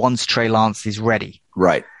once Trey Lance is ready.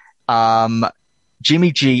 Right.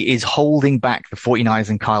 Jimmy G is holding back the 49ers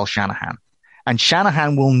and Kyle Shanahan. And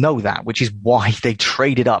Shanahan will know that, which is why they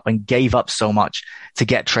traded up and gave up so much to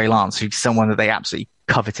get Trey Lance, who's someone that they absolutely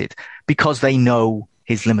coveted, because they know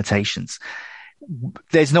his limitations.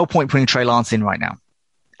 There's no point putting Trey Lance in right now.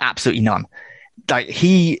 Absolutely none.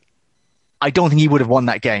 I don't think he would have won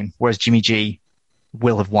that game, whereas Jimmy G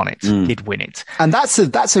will have won it. He'd win it. And that's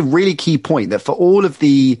a really key point, that for all of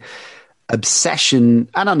the obsession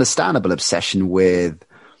and understandable obsession with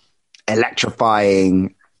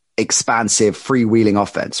electrifying, expansive, freewheeling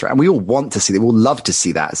offense, right? And we all want to see that. We all love to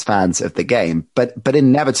see that as fans of the game. But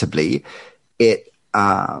inevitably, it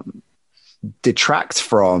detracts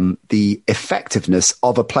from the effectiveness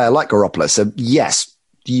of a player like Garoppolo. So yes,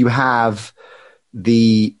 you have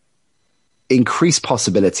the increased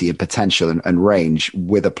possibility and potential and range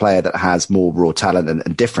with a player that has more raw talent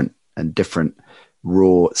and different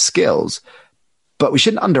raw skills. But we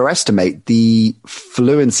shouldn't underestimate the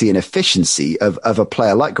fluency and efficiency of a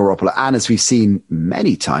player like Garoppolo. And as we've seen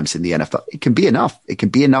many times in the NFL, it can be enough. It can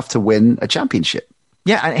be enough to win a championship.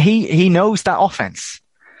 Yeah, and he knows that offense.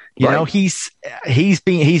 You know, he's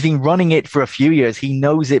been running it for a few years. He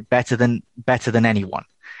knows it better than anyone.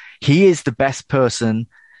 He is the best person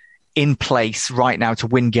in place right now to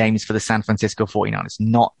win games for the San Francisco 49ers,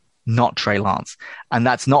 not Trey Lance. And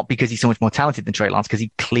that's not because he's so much more talented than Trey Lance, because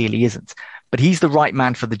he clearly isn't. But he's the right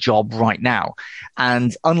man for the job right now.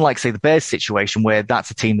 And unlike, say, the Bears situation, where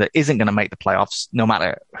that's a team that isn't going to make the playoffs, no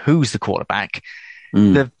matter who's the quarterback,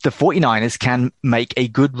 the 49ers can make a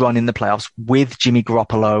good run in the playoffs with Jimmy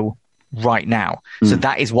Garoppolo right now. So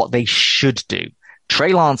that is what they should do.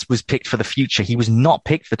 Trey Lance was picked for the future. He was not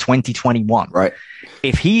picked for 2021. Right.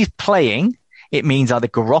 If he's playing, it means either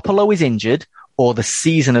Garoppolo is injured or the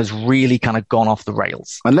season has really kind of gone off the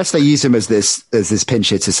rails. Unless they use him as this pinch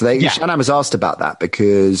hitter. So Shanahan was asked about that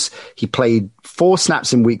because he played 4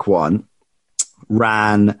 snaps in week 1,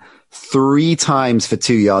 ran 3 times for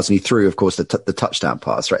 2 yards, and he threw, of course, the touchdown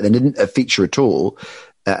pass, right? They didn't feature at all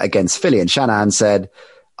against Philly. And Shanahan said,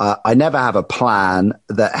 I never have a plan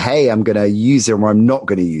that, hey, I'm going to use him or I'm not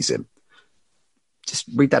going to use him. Just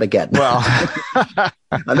read that again. Well, I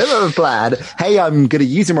never have a plan. Hey, I'm going to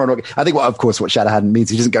use him or I'm not. I think, what Shanahan means,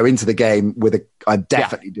 he doesn't go into the game with I'm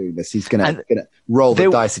definitely doing this. He's going to roll the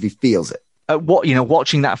dice if he feels it.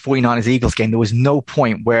 Watching that 49ers Eagles game, there was no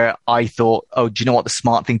point where I thought, oh, do you know what the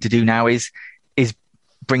smart thing to do now is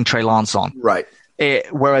bring Trey Lance on. Right.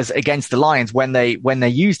 Whereas against the Lions, when they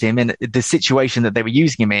used him in the situation that they were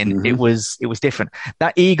using him in, it was different.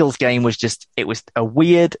 That Eagles game was it was a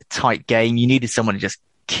weird, tight game. You needed someone to just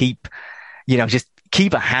keep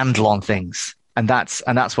a handle on things. And that's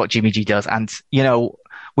what Jimmy G does. And,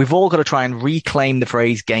 we've all got to try and reclaim the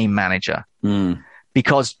phrase game manager,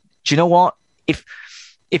 because do you know what?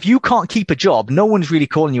 If you can't keep a job, no one's really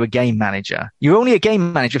calling you a game manager. You're only a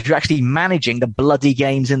game manager if you're actually managing the bloody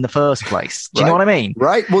games in the first place. Do you know what I mean?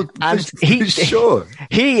 Right. Well, sure.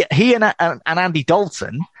 He and Andy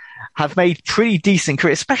Dalton have made pretty decent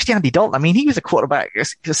careers, especially Andy Dalton. I mean, he was a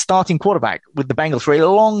starting quarterback with the Bengals for a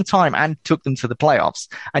long time and took them to the playoffs.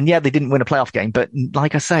 And yeah, they didn't win a playoff game, but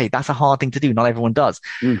like I say, that's a hard thing to do. Not everyone does.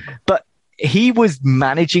 But he was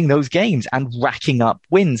managing those games and racking up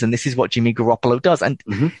wins. And this is what Jimmy Garoppolo does. And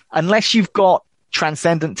unless you've got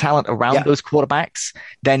transcendent talent around those quarterbacks,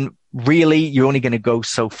 then really you're only going to go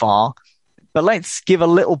so far. But let's give a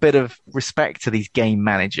little bit of respect to these game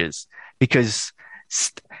managers, because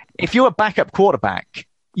if you're a backup quarterback,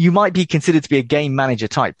 you might be considered to be a game manager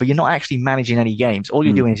type, but you're not actually managing any games. All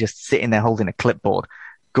you're doing is just sitting there holding a clipboard.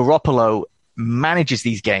 Garoppolo manages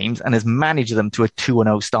these games and has managed them to a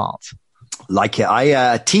 2-0 start. Like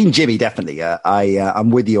it. Team Jimmy, definitely. I'm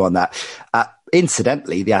with you on that.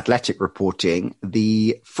 Incidentally, the Athletic reporting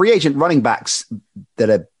the free agent running backs that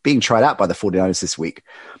are being tried out by the 49ers this week.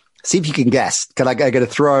 See if you can guess. Can I go to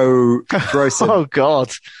throw some oh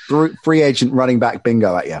God, free agent running back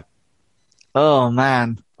bingo at you? Oh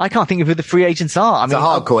man, I can't think of who the free agents are. It's a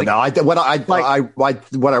hardcore now. When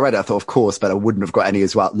I read it, I thought, of course, but I wouldn't have got any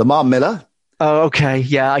as well. Lamar Miller. Oh, okay.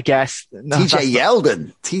 Yeah, I guess. No, TJ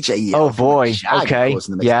Yeldon. Oh, boy. Okay.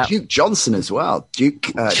 Yeah. Duke Johnson as well.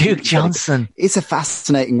 Duke Johnson. It's a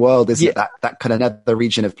fascinating world, isn't it? That kind of nether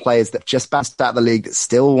region of players that just bounced out of the league that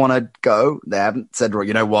still want to go. They haven't said, well,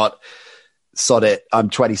 you know what? Sod it.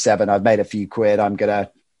 I'm 27. I've made a few quid. I'm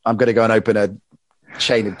going to go and open a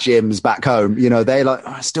chain of gyms back home. They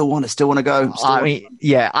I still want to go.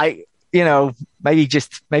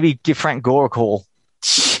 Maybe give Frank Gore a call.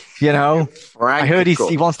 I heard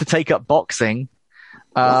he wants to take up boxing.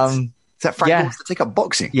 Is that Frank Gore wants to take up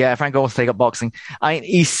boxing? Yeah, Frank Gore wants to take up boxing.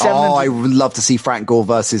 He's 7. I would love to see Frank Gore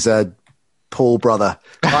versus Paul brother.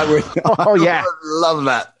 I would love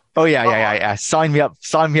that. Oh yeah. Sign me up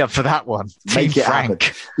for that one. Make it happen.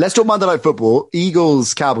 Let's talk Monday Night Football.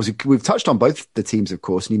 Eagles, Cowboys. We've touched on both the teams, of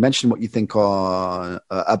course, and you mentioned what you think about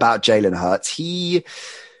Jalen Hurts. He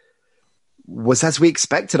was, as we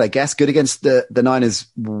expected, I guess, good against the Niners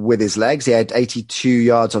with his legs. He had 82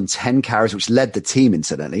 yards on 10 carries, which led the team,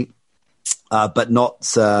 incidentally, but not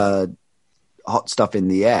hot stuff in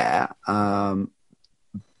the air.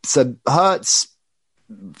 So Hurts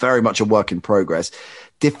very much a work in progress.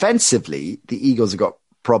 Defensively, the Eagles have got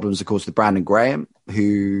problems, of course, with Brandon Graham,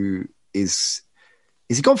 who is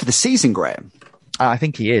he gone for the season, Graham? I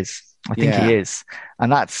think he is. He is.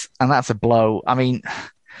 And that's a blow. I mean,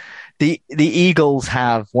 the Eagles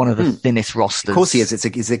have one of the thinnest rosters. Of course he is. It's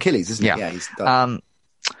Achilles, isn't it? Yeah. He's done.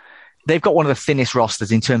 They've got one of the thinnest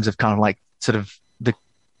rosters in terms of kind of like sort of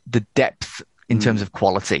the depth in terms of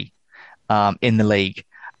quality in the league.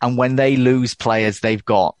 And when they lose players, they've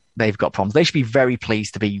got problems. They should be very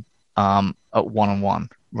pleased to be at 1-1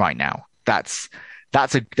 right now. That's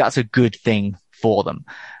a good thing for them.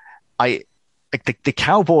 The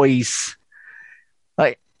Cowboys,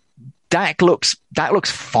 like Dak looks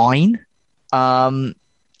fine. And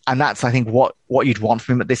that's, I think, what you'd want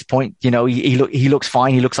from him at this point. You know, he looks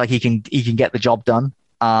fine. He looks like he can get the job done.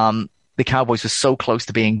 The Cowboys were so close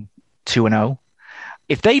to being 2-0.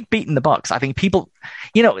 If they'd beaten the Bucs, I think people,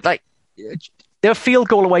 you know, like they're a field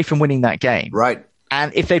goal away from winning that game. Right.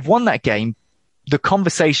 And if they'd won that game, the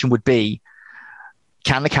conversation would be,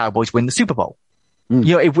 can the Cowboys win the Super Bowl?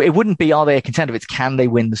 You know, it wouldn't be, are they a contender? It's, can they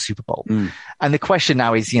win the Super Bowl? And the question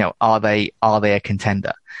now is, you know, are they a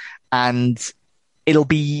contender? And it'll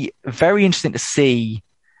be very interesting to see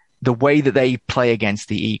the way that they play against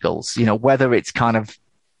the Eagles, you know, whether they kind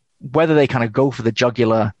of go for the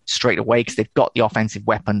jugular straight away because they've got the offensive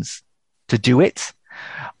weapons to do it.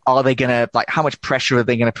 Are they going to, like, how much pressure are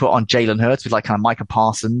they going to put on Jalen Hurts with like kind of Micah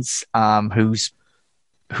Parsons, who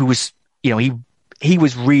was, you know, he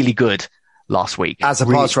was really good last week as a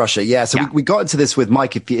pass rusher. Yeah. So we got into this with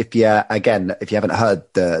Mike. If you haven't heard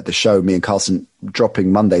the show, me and Carlson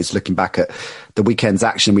dropping Mondays, looking back at the weekend's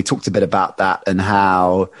action, we talked a bit about that and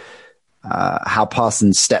how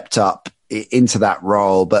Parsons stepped up into that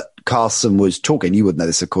role. But Carlson was talking, you would know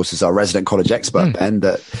this, of course, as our resident college expert, Ben,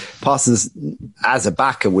 that Parsons as a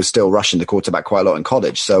backer was still rushing the quarterback quite a lot in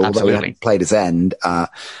college. So although he hadn't played his end,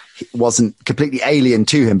 wasn't completely alien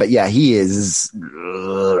to him, but yeah, he is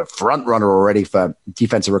front runner already for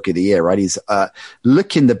defensive rookie of the year, right? He's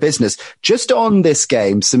looking the business. Just on this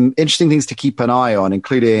game, some interesting things to keep an eye on,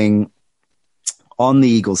 including on the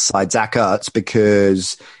Eagles side, Zach Ertz,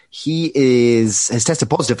 because he has tested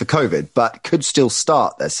positive for COVID, but could still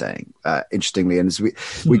start, they're saying, interestingly. And as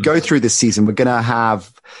we go through this season, we're going to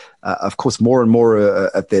have, of course, more and more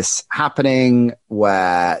of this happening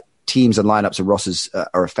where teams and lineups and rosters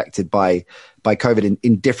are affected by COVID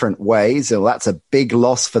in different ways. So that's a big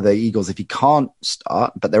loss for the Eagles if he can't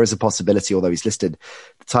start, but there is a possibility, although he's listed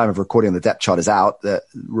the time of recording on the depth chart is out, that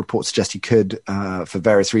reports suggest he could, for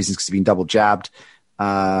various reasons, because he's been double jabbed.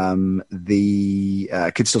 Could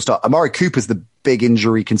still start. Amari Cooper's the big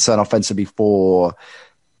injury concern offensively for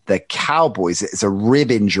the Cowboys. It's a rib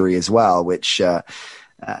injury as well, which,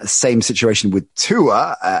 same situation with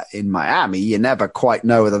Tua in Miami. You never quite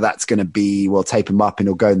know whether that's going to be, we'll tape him up and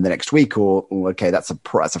he'll go in the next week, or okay, that's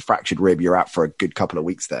a fractured rib. You're out for a good couple of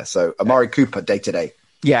weeks there. So Amari Cooper day to day.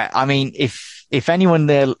 Yeah, I mean, if anyone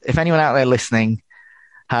out there listening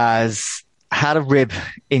has had a rib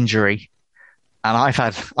injury, and I've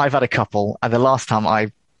had a couple, and the last time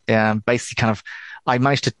I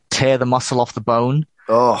managed to tear the muscle off the bone.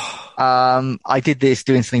 I did this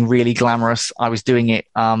doing something really glamorous. I was doing it,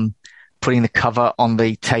 putting the cover on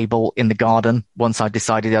the table in the garden. Once I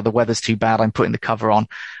decided, the weather's too bad, I'm putting the cover on,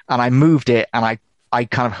 and I moved it, and I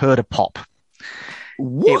kind of heard a pop.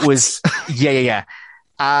 What? It was, yeah.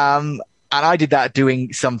 And I did that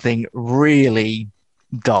doing something really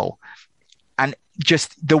dull. And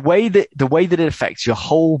just the way that it affects your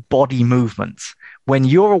whole body movements. When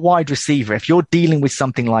you're a wide receiver, if you're dealing with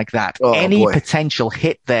something like that, any potential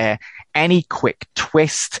hit there, any quick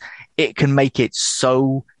twist, it can make it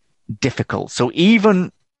so difficult. So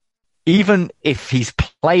even if he's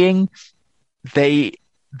playing,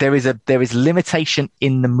 there is limitation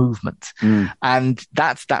in the movement, and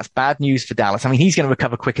that's bad news for Dallas. I mean, he's going to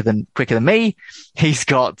recover quicker than me. He's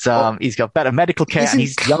got better medical care. Isn't and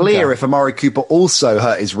he's clear younger. If Amari Cooper also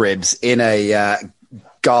hurt his ribs in a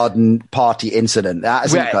garden party incident. I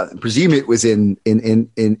presume it was in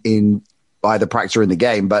either practice or in the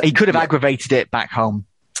game, but he could have aggravated it back home.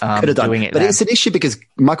 Could have done doing it, but then. it's an issue because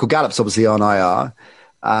Michael Gallup's obviously on IR.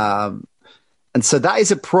 And so that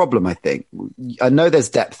is a problem, I think. I know there's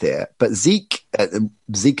depth here, but Zeke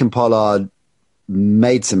and Pollard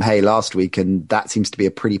made some hay last week, and that seems to be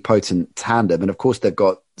a pretty potent tandem. And of course, they've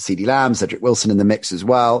got CeeDee Lamb, Cedric Wilson in the mix as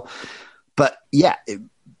well. But yeah,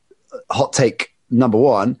 hot take number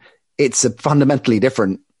one, it's a fundamentally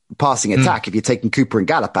different passing attack if you're taking Cooper and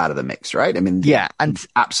Gallup out of the mix, right? I mean, yeah, and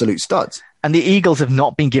absolute studs. And the Eagles have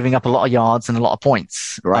not been giving up a lot of yards and a lot of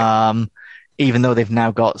points. Right. Even though they've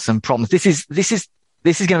now got some problems. This is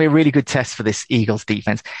this is going to be a really good test for this Eagles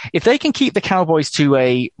defense. If they can keep the Cowboys to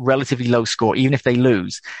a relatively low score, even if they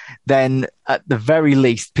lose, then at the very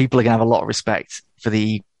least, people are going to have a lot of respect for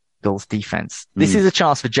the Eagles defense. This is a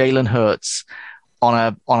chance for Jalen Hurts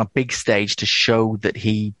on a big stage to show that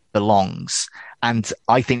he belongs. And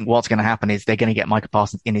I think what's going to happen is they're going to get Micah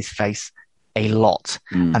Parsons in his face a lot.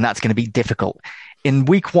 And that's going to be difficult. In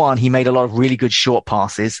week 1, he made a lot of really good short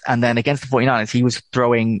passes. And then against the 49ers, he was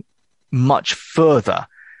throwing much further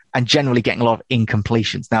and generally getting a lot of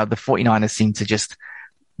incompletions. Now, the 49ers seem to just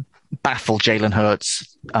baffle Jalen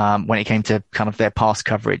Hurts when it came to kind of their pass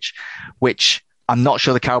coverage, which I'm not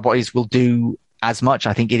sure the Cowboys will do as much.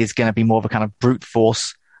 I think it is going to be more of a kind of brute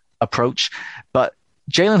force approach. But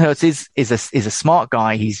Jalen Hurts is a smart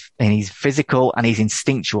guy. He's physical and he's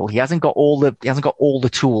instinctual. He hasn't got all the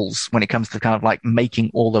tools when it comes to kind of like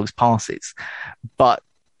making all those passes. But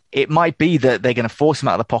it might be that they're going to force him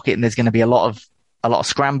out of the pocket and there's going to be a lot of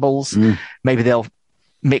scrambles. Maybe they'll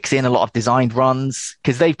mix in a lot of designed runs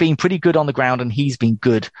because they've been pretty good on the ground and he's been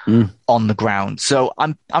good on the ground. So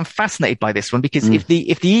I'm fascinated by this one because if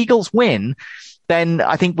the Eagles win, then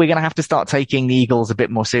I think we're going to have to start taking the Eagles a bit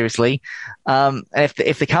more seriously.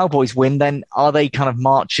 If the Cowboys win, then are they kind of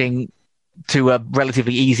marching to a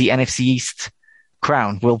relatively easy NFC East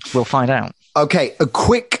crown? We'll find out. Okay, a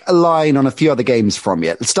quick line on a few other games from you.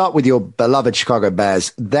 Let's start with your beloved Chicago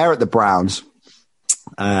Bears. They're at the Browns.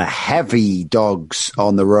 Heavy dogs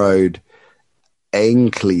on the road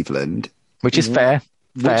in Cleveland. Which is fair.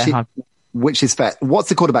 Which is fair. What's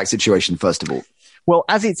the quarterback situation, first of all? Well,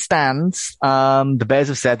 as it stands, the Bears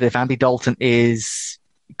have said that if Andy Dalton is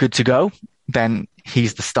good to go, then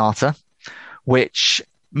he's the starter, which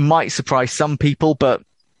might surprise some people, but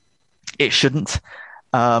it shouldn't.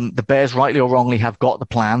 The Bears, rightly or wrongly, have got the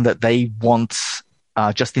plan that they want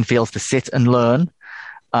Justin Fields to sit and learn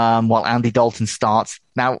while Andy Dalton starts.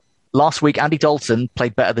 Now, last week, Andy Dalton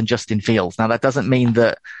played better than Justin Fields. Now, that doesn't mean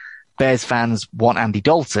that Bears fans want Andy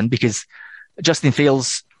Dalton because Justin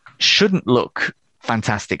Fields shouldn't look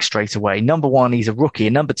fantastic straight away. Number one, he's a rookie.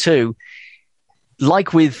 And number two,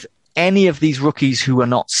 like with any of these rookies who are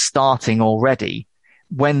not starting already,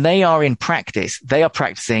 when they are in practice, they are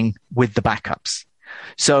practicing with the backups.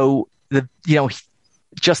 So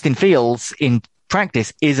Justin Fields in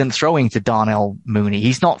practice isn't throwing to Darnell Mooney.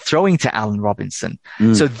 He's not throwing to Allen Robinson.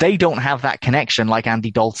 So they don't have that connection like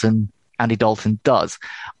Andy Dalton does.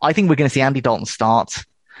 I think we're going to see Andy Dalton start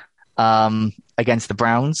against the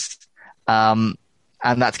Browns.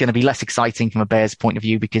 And that's going to be less exciting from a Bears point of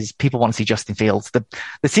view because people want to see Justin Fields. The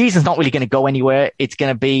season's not really going to go anywhere. It's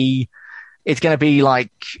going to be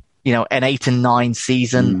like, an 8-9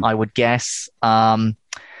 season, I would guess.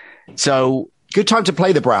 So good time to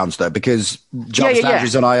play the Browns though, because Jarvis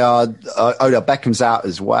Landry's on IR, Odell Beckham's out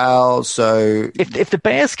as well. So if the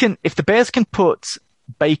Bears can put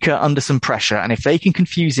Baker under some pressure, and if they can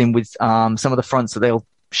confuse him with some of the fronts that they'll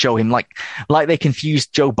show him, like they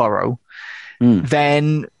confused Joe Burrow,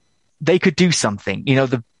 then they could do something.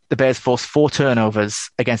 The Bears forced 4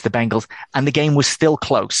 turnovers against the Bengals, and the game was still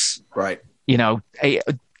close. Right.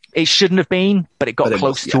 It shouldn't have been, but it got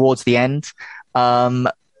close towards the end.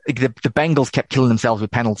 The Bengals kept killing themselves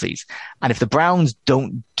with penalties. And if the Browns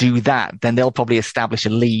don't do that, then they'll probably establish a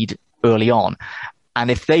lead early on.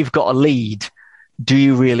 And if they've got a lead, do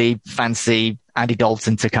you really fancy Andy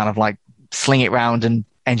Dalton to kind of like sling it round and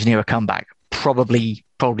engineer a comeback? Probably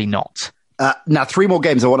not. Now, 3 more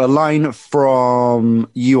games. I want a line from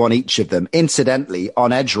you on each of them. Incidentally,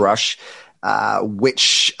 on Edge Rush,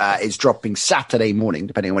 which is dropping Saturday morning,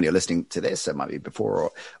 depending on when you're listening to this. It might be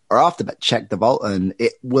before or after, but check the vault and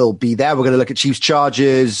it will be there. We're going to look at Chiefs,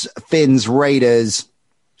 Chargers, Finns, Raiders,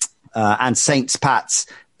 and Saints, Pats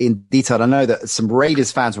in detail. I know that some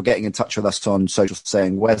Raiders fans were getting in touch with us on social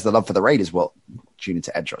saying, where's the love for the Raiders? Well, tune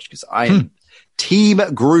into Edge Rush because I am Team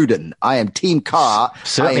Gruden. I am Team Carr.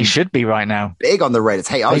 Certainly should be right now. Big on the Raiders.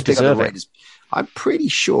 Hey, I was big on the Raiders. I'm pretty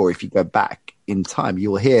sure if you go back in time, you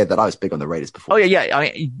will hear that I was big on the Raiders before. Oh, yeah.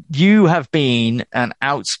 I mean, you have been an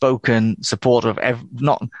outspoken supporter of I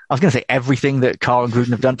was going to say everything that Carr and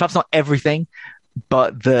Gruden have done. Perhaps not everything,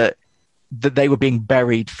 but that they were being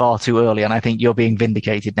buried far too early. And I think you're being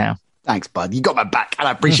vindicated now. Thanks, bud. You got my back, and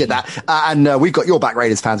I appreciate that. And we've got your back,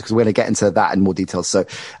 Raiders fans, because we're going to get into that in more detail. So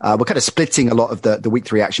we're kind of splitting a lot of the week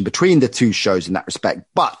 3 action between the 2 shows in that respect.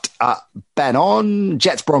 But Ben, on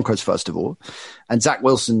Jets Broncos, first of all, and Zach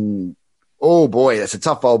Wilson, oh boy, that's a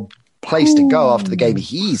tough old place to go after the game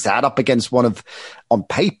he's had up against one of on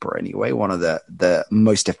paper anyway, one of the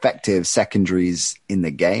most effective secondaries in the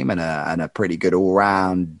game and a pretty good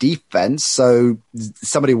all-round defense. So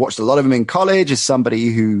somebody who watched a lot of him in college is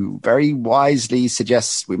somebody who very wisely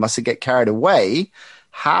suggests we mustn't get carried away.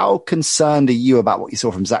 How concerned are you about what you saw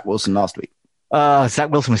from Zach Wilson last week? Zach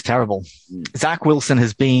Wilson was terrible. Zach Wilson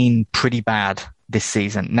has been pretty bad this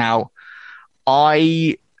season. Now,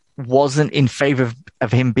 I wasn't in favor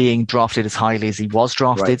of him being drafted as highly as he was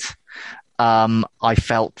drafted. Right. I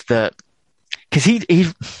felt that because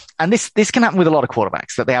and this can happen with a lot of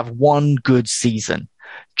quarterbacks, that they have one good season.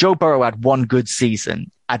 Joe Burrow had one good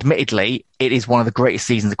season. Admittedly, it is one of the greatest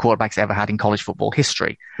seasons a quarterback's ever had in college football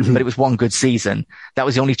history, but it was one good season. That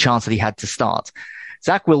was the only chance that he had to start.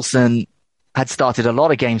 Zach Wilson had started a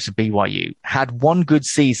lot of games for BYU, had one good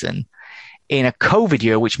season in a COVID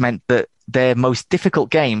year, which meant that their most difficult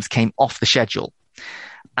games came off the schedule.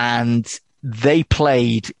 And they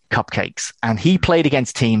played cupcakes. And he played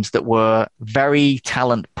against teams that were very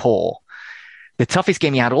talent poor. The toughest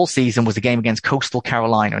game he had all season was the game against Coastal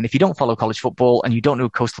Carolina. And if you don't follow college football and you don't know who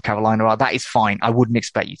Coastal Carolina are, that is fine. I wouldn't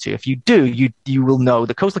expect you to. If you do, you will know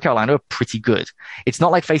that Coastal Carolina are pretty good. It's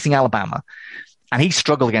not like facing Alabama. And he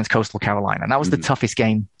struggled against Coastal Carolina. And that was the toughest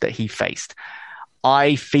game that he faced.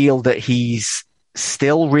 I feel that he's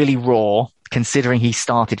still really raw, considering he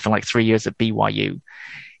started for like 3 years at BYU.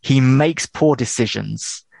 He makes poor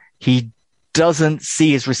decisions. He doesn't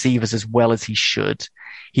see his receivers as well as he should.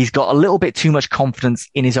 He's got a little bit too much confidence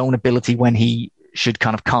in his own ability when he should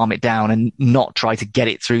kind of calm it down and not try to get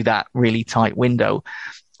it through that really tight window.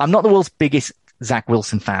 I'm not the world's biggest Zach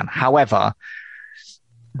Wilson fan. However,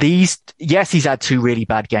 he's had 2 really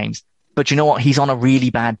bad games, but you know what? He's on a really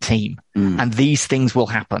bad team and these things will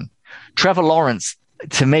happen. Trevor Lawrence,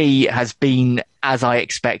 to me, has been as I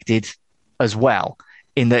expected as well,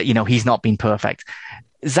 in that, he's not been perfect.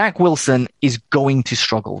 Zach Wilson is going to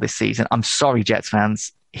struggle this season. I'm sorry, Jets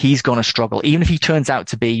fans. He's going to struggle. Even if he turns out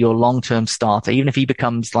to be your long-term starter, even if he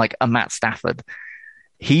becomes like a Matt Stafford,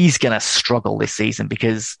 he's going to struggle this season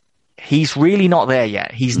because he's really not there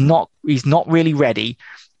yet. He's not really ready.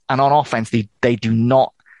 And on offense, they do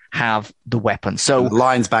not have the weapon. So the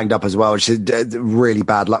line's banged up as well, which is really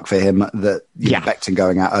bad luck for him that Becton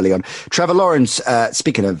going out early on. Trevor Lawrence,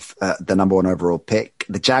 speaking of the number 1 overall pick,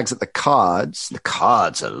 the Jags at the Cards. The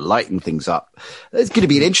Cards are lighting things up. It's going to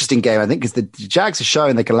be an interesting game, I think, because the Jags are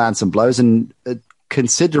showing they can land some blows and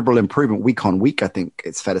considerable improvement week on week, I think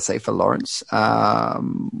it's fair to say, for Lawrence.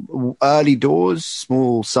 Early doors,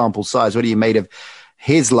 small sample size. What do you made of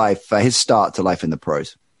his life, his start to life in the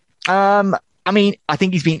pros? I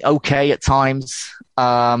think he's been okay at times.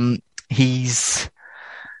 He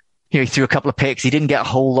threw a couple of picks. He didn't get a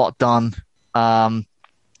whole lot done. In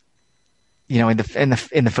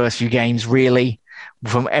the first few games, really,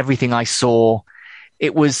 from everything I saw,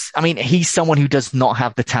 it was, he's someone who does not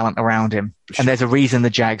have the talent around him. Sure. And there's a reason the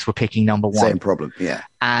Jags were picking number 1. Same problem. Yeah.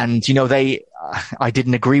 And, I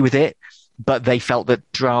didn't agree with it, but they felt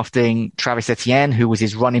that drafting Travis Etienne, who was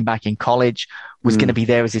his running back in college, was going to be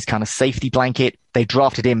there as his kind of safety blanket. They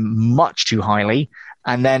drafted him much too highly,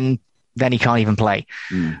 and then he can't even play.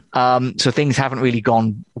 So things haven't really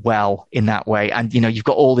gone well in that way. And, you've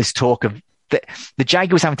got all this talk of the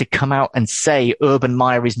Jaguars having to come out and say Urban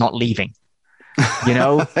Meyer is not leaving.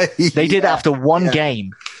 They did after one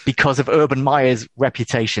game because of Urban Meyer's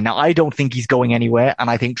reputation. Now, I don't think he's going anywhere, and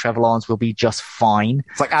I think Trevor Lawrence will be just fine.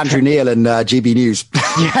 It's like Andrew Neil and GB News.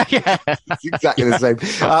 Yeah. It's exactly the same.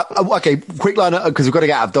 Okay, quick line, because we've got to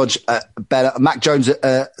get out of Dodge. Mac Jones,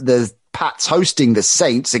 the Pats hosting the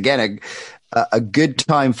Saints. Again, a good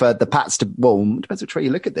time for the Pats to, depends which way you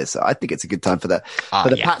look at this. I think it's a good time for the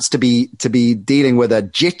Pats to be dealing with a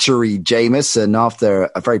jittery Jameis, and after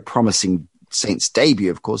a very promising Saints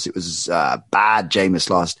debut, of course, it was bad Jameis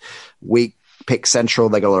last week. Pick Central,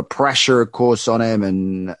 they got a lot of pressure, of course, on him,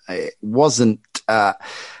 and it wasn't a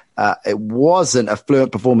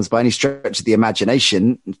fluent performance by any stretch of the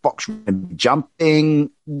imagination. Fox jumping,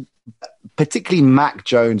 particularly Mac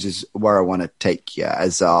Jones is where I want to take you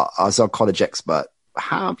as our college expert.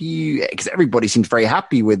 How have you? Because everybody seems very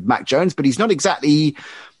happy with Mac Jones, but he's not exactly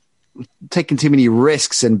taking too many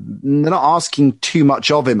risks, and they're not asking too much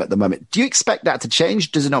of him at the moment. Do you expect that to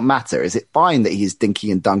change? Does it not matter? Is it fine that he's dinking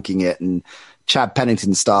and dunking it and Chad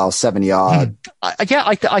Pennington style 7-yard? I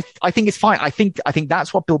think it's fine. I think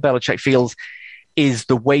that's what Bill Belichick feels is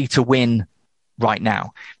the way to win right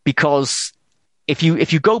now. Because if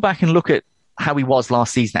you go back and look at how he was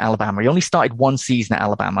last season at Alabama, he only started one season at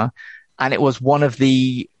Alabama, and it was one of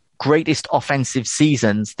the greatest offensive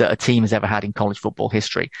seasons that a team has ever had in college football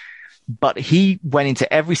history. But he went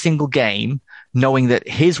into every single game knowing that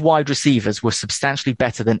his wide receivers were substantially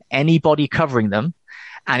better than anybody covering them.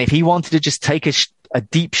 And if he wanted to just take a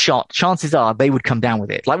deep shot, chances are they would come down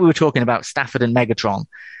with it. Like we were talking about Stafford and Megatron,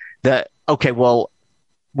 that, okay, well,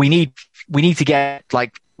 we need to get,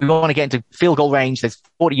 like, we want to get into field goal range. There's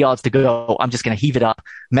 40 yards to go. I'm just going to heave it up.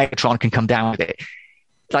 Megatron can come down with it.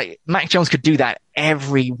 Like, Mac Jones could do that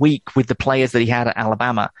every week with the players that he had at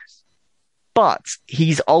Alabama. But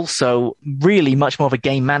he's also really much more of a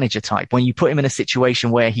game manager type. When you put him in a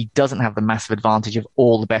situation where he doesn't have the massive advantage of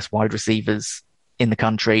all the best wide receivers in the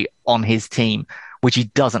country on his team, which he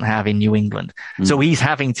doesn't have in New England. So he's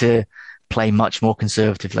having to play much more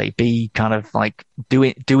conservatively, be kind of like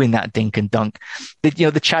doing that dink and dunk.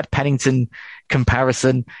 The Chad Pennington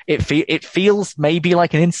comparison, it feels maybe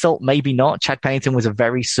like an insult, maybe not. Chad Pennington was a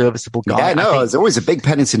very serviceable guy. Yeah, no, I was always a big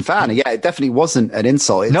Pennington fan. Yeah, it definitely wasn't an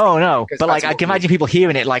insult. No, but like I can imagine people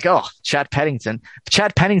hearing it like, oh, Chad Pennington,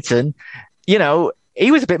 he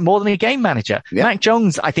was a bit more than a game manager. Yeah. Mac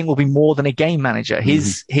Jones, I think, will be more than a game manager.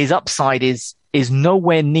 His upside is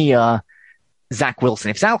nowhere near Zach Wilson.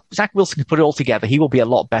 If Zach Wilson can put it all together, he will be a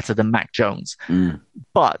lot better than Mac Jones.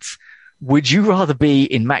 But would you rather be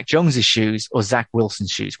in Mac Jones's shoes or Zach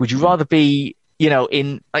Wilson's shoes? Would you rather be,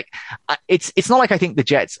 in like, it's not like I think the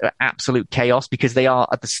Jets are absolute chaos, because they are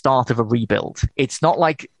at the start of a rebuild. It's not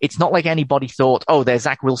like anybody thought, oh, they're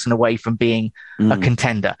Zach Wilson away from being a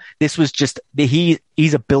contender. This was just,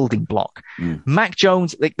 he's a building block. Mac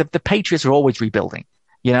Jones, like the Patriots are always rebuilding.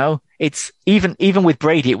 It's even with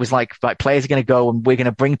Brady, it was like players are going to go and we're going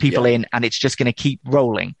to bring people in and it's just going to keep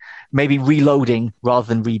rolling, maybe reloading rather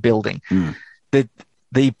than rebuilding. The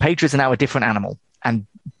Patriots are now a different animal, and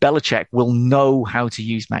Belichick will know how to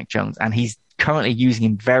use Mac Jones, and he's currently using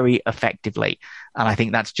him very effectively. And I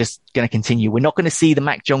think that's just going to continue. We're not going to see the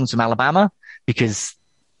Mac Jones from Alabama because,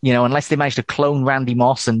 unless they manage to clone Randy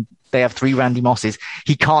Moss and they have 3 Randy Mosses,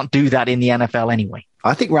 he can't do that in the NFL anyway.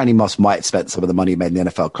 I think Randy Moss might have spent some of the money he made in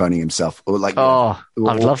the NFL cloning himself. Or like, I'd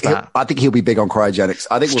love that. I think he'll be big on cryogenics.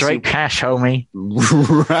 I think straight cash, homie.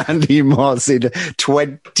 Randy Moss in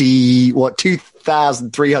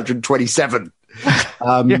 2,327.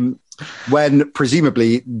 When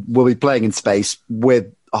presumably we'll be playing in space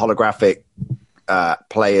with holographic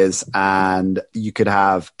players, and you could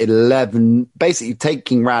have 11, basically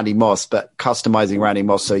taking Randy Moss, but customizing Randy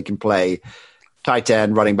Moss so he can play tight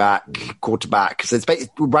end, running back, quarterback. So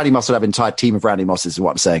Randy Moss would have an entire team of Randy Mosses, is what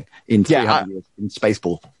I'm saying, in 300 years in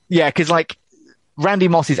Spaceball. Yeah, because like Randy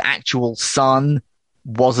Moss's actual son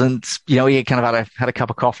wasn't, he kind of had a cup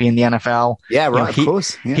of coffee in the NFL. Yeah, right, of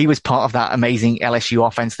course. Yeah. He was part of that amazing LSU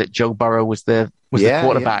offense that Joe Burrow was the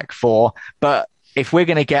quarterback for. But if we're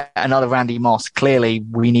going to get another Randy Moss, clearly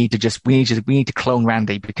we need to clone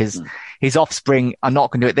Randy, because his offspring are not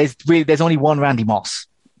going to do it. There's only one Randy Moss.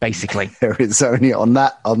 Basically, there is only on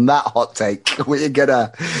that hot take. We're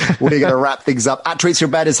gonna wrap things up. At Tweets Your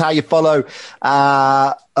Bed is how you follow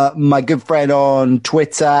my good friend on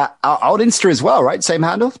Twitter, on Insta as well, right? Same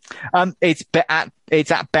handle. It's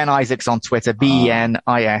at Ben Isaacs on Twitter.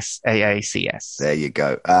 BENISAACS. There you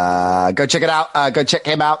go. Go check it out. Go check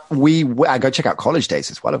him out. Go check out College Days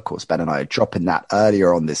as well. Of course, Ben and I are dropping that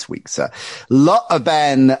earlier on this week. So, lot of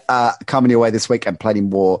Ben coming your way this week, and plenty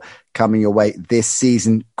more coming your way this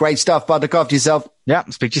season. Great stuff, bud. Look after yourself. Yeah,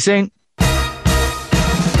 speak to you soon.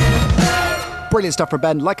 Brilliant stuff from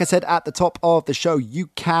Ben. Like I said at the top of the show, you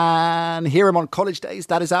can hear him on College Days.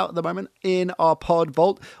 That is out at the moment in our pod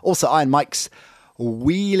vault. Also, Iron Mike's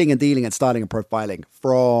Wheeling and Dealing and Styling and Profiling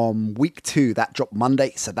from week 2. That dropped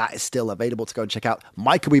Monday, so that is still available to go and check out.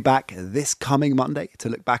 Mike will be back this coming Monday to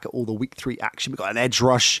look back at all the week 3 action. We've got an edge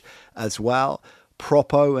rush as well.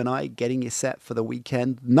 Propo and I getting you set for the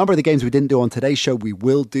weekend. A number of the games we didn't do on today's show, we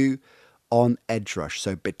will do on Edge Rush.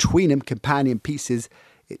 So between them, companion pieces,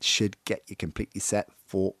 it should get you completely set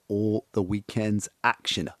for all the weekend's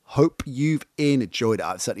action. Hope you've enjoyed it.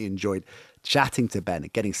 I've certainly enjoyed chatting to Ben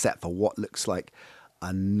and getting set for what looks like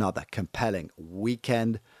another compelling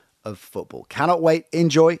weekend of football. Cannot wait.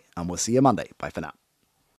 Enjoy, and we'll see you Monday. Bye for now.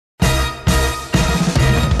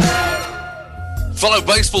 Fellow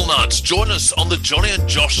baseball nuts, join us on the Johnny and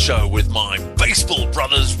Josh Show with my baseball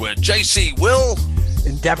brothers, where JC will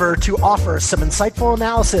endeavor to offer some insightful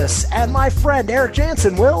analysis, and my friend Eric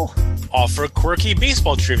Jansen will offer quirky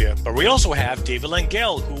baseball trivia. But we also have David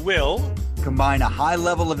Langell, who will combine a high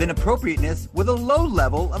level of inappropriateness with a low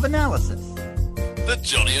level of analysis. The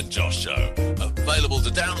Johnny and Josh Show, available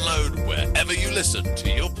to download wherever you listen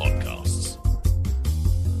to your podcasts.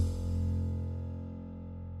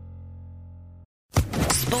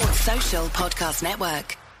 Sports Social Podcast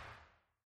Network.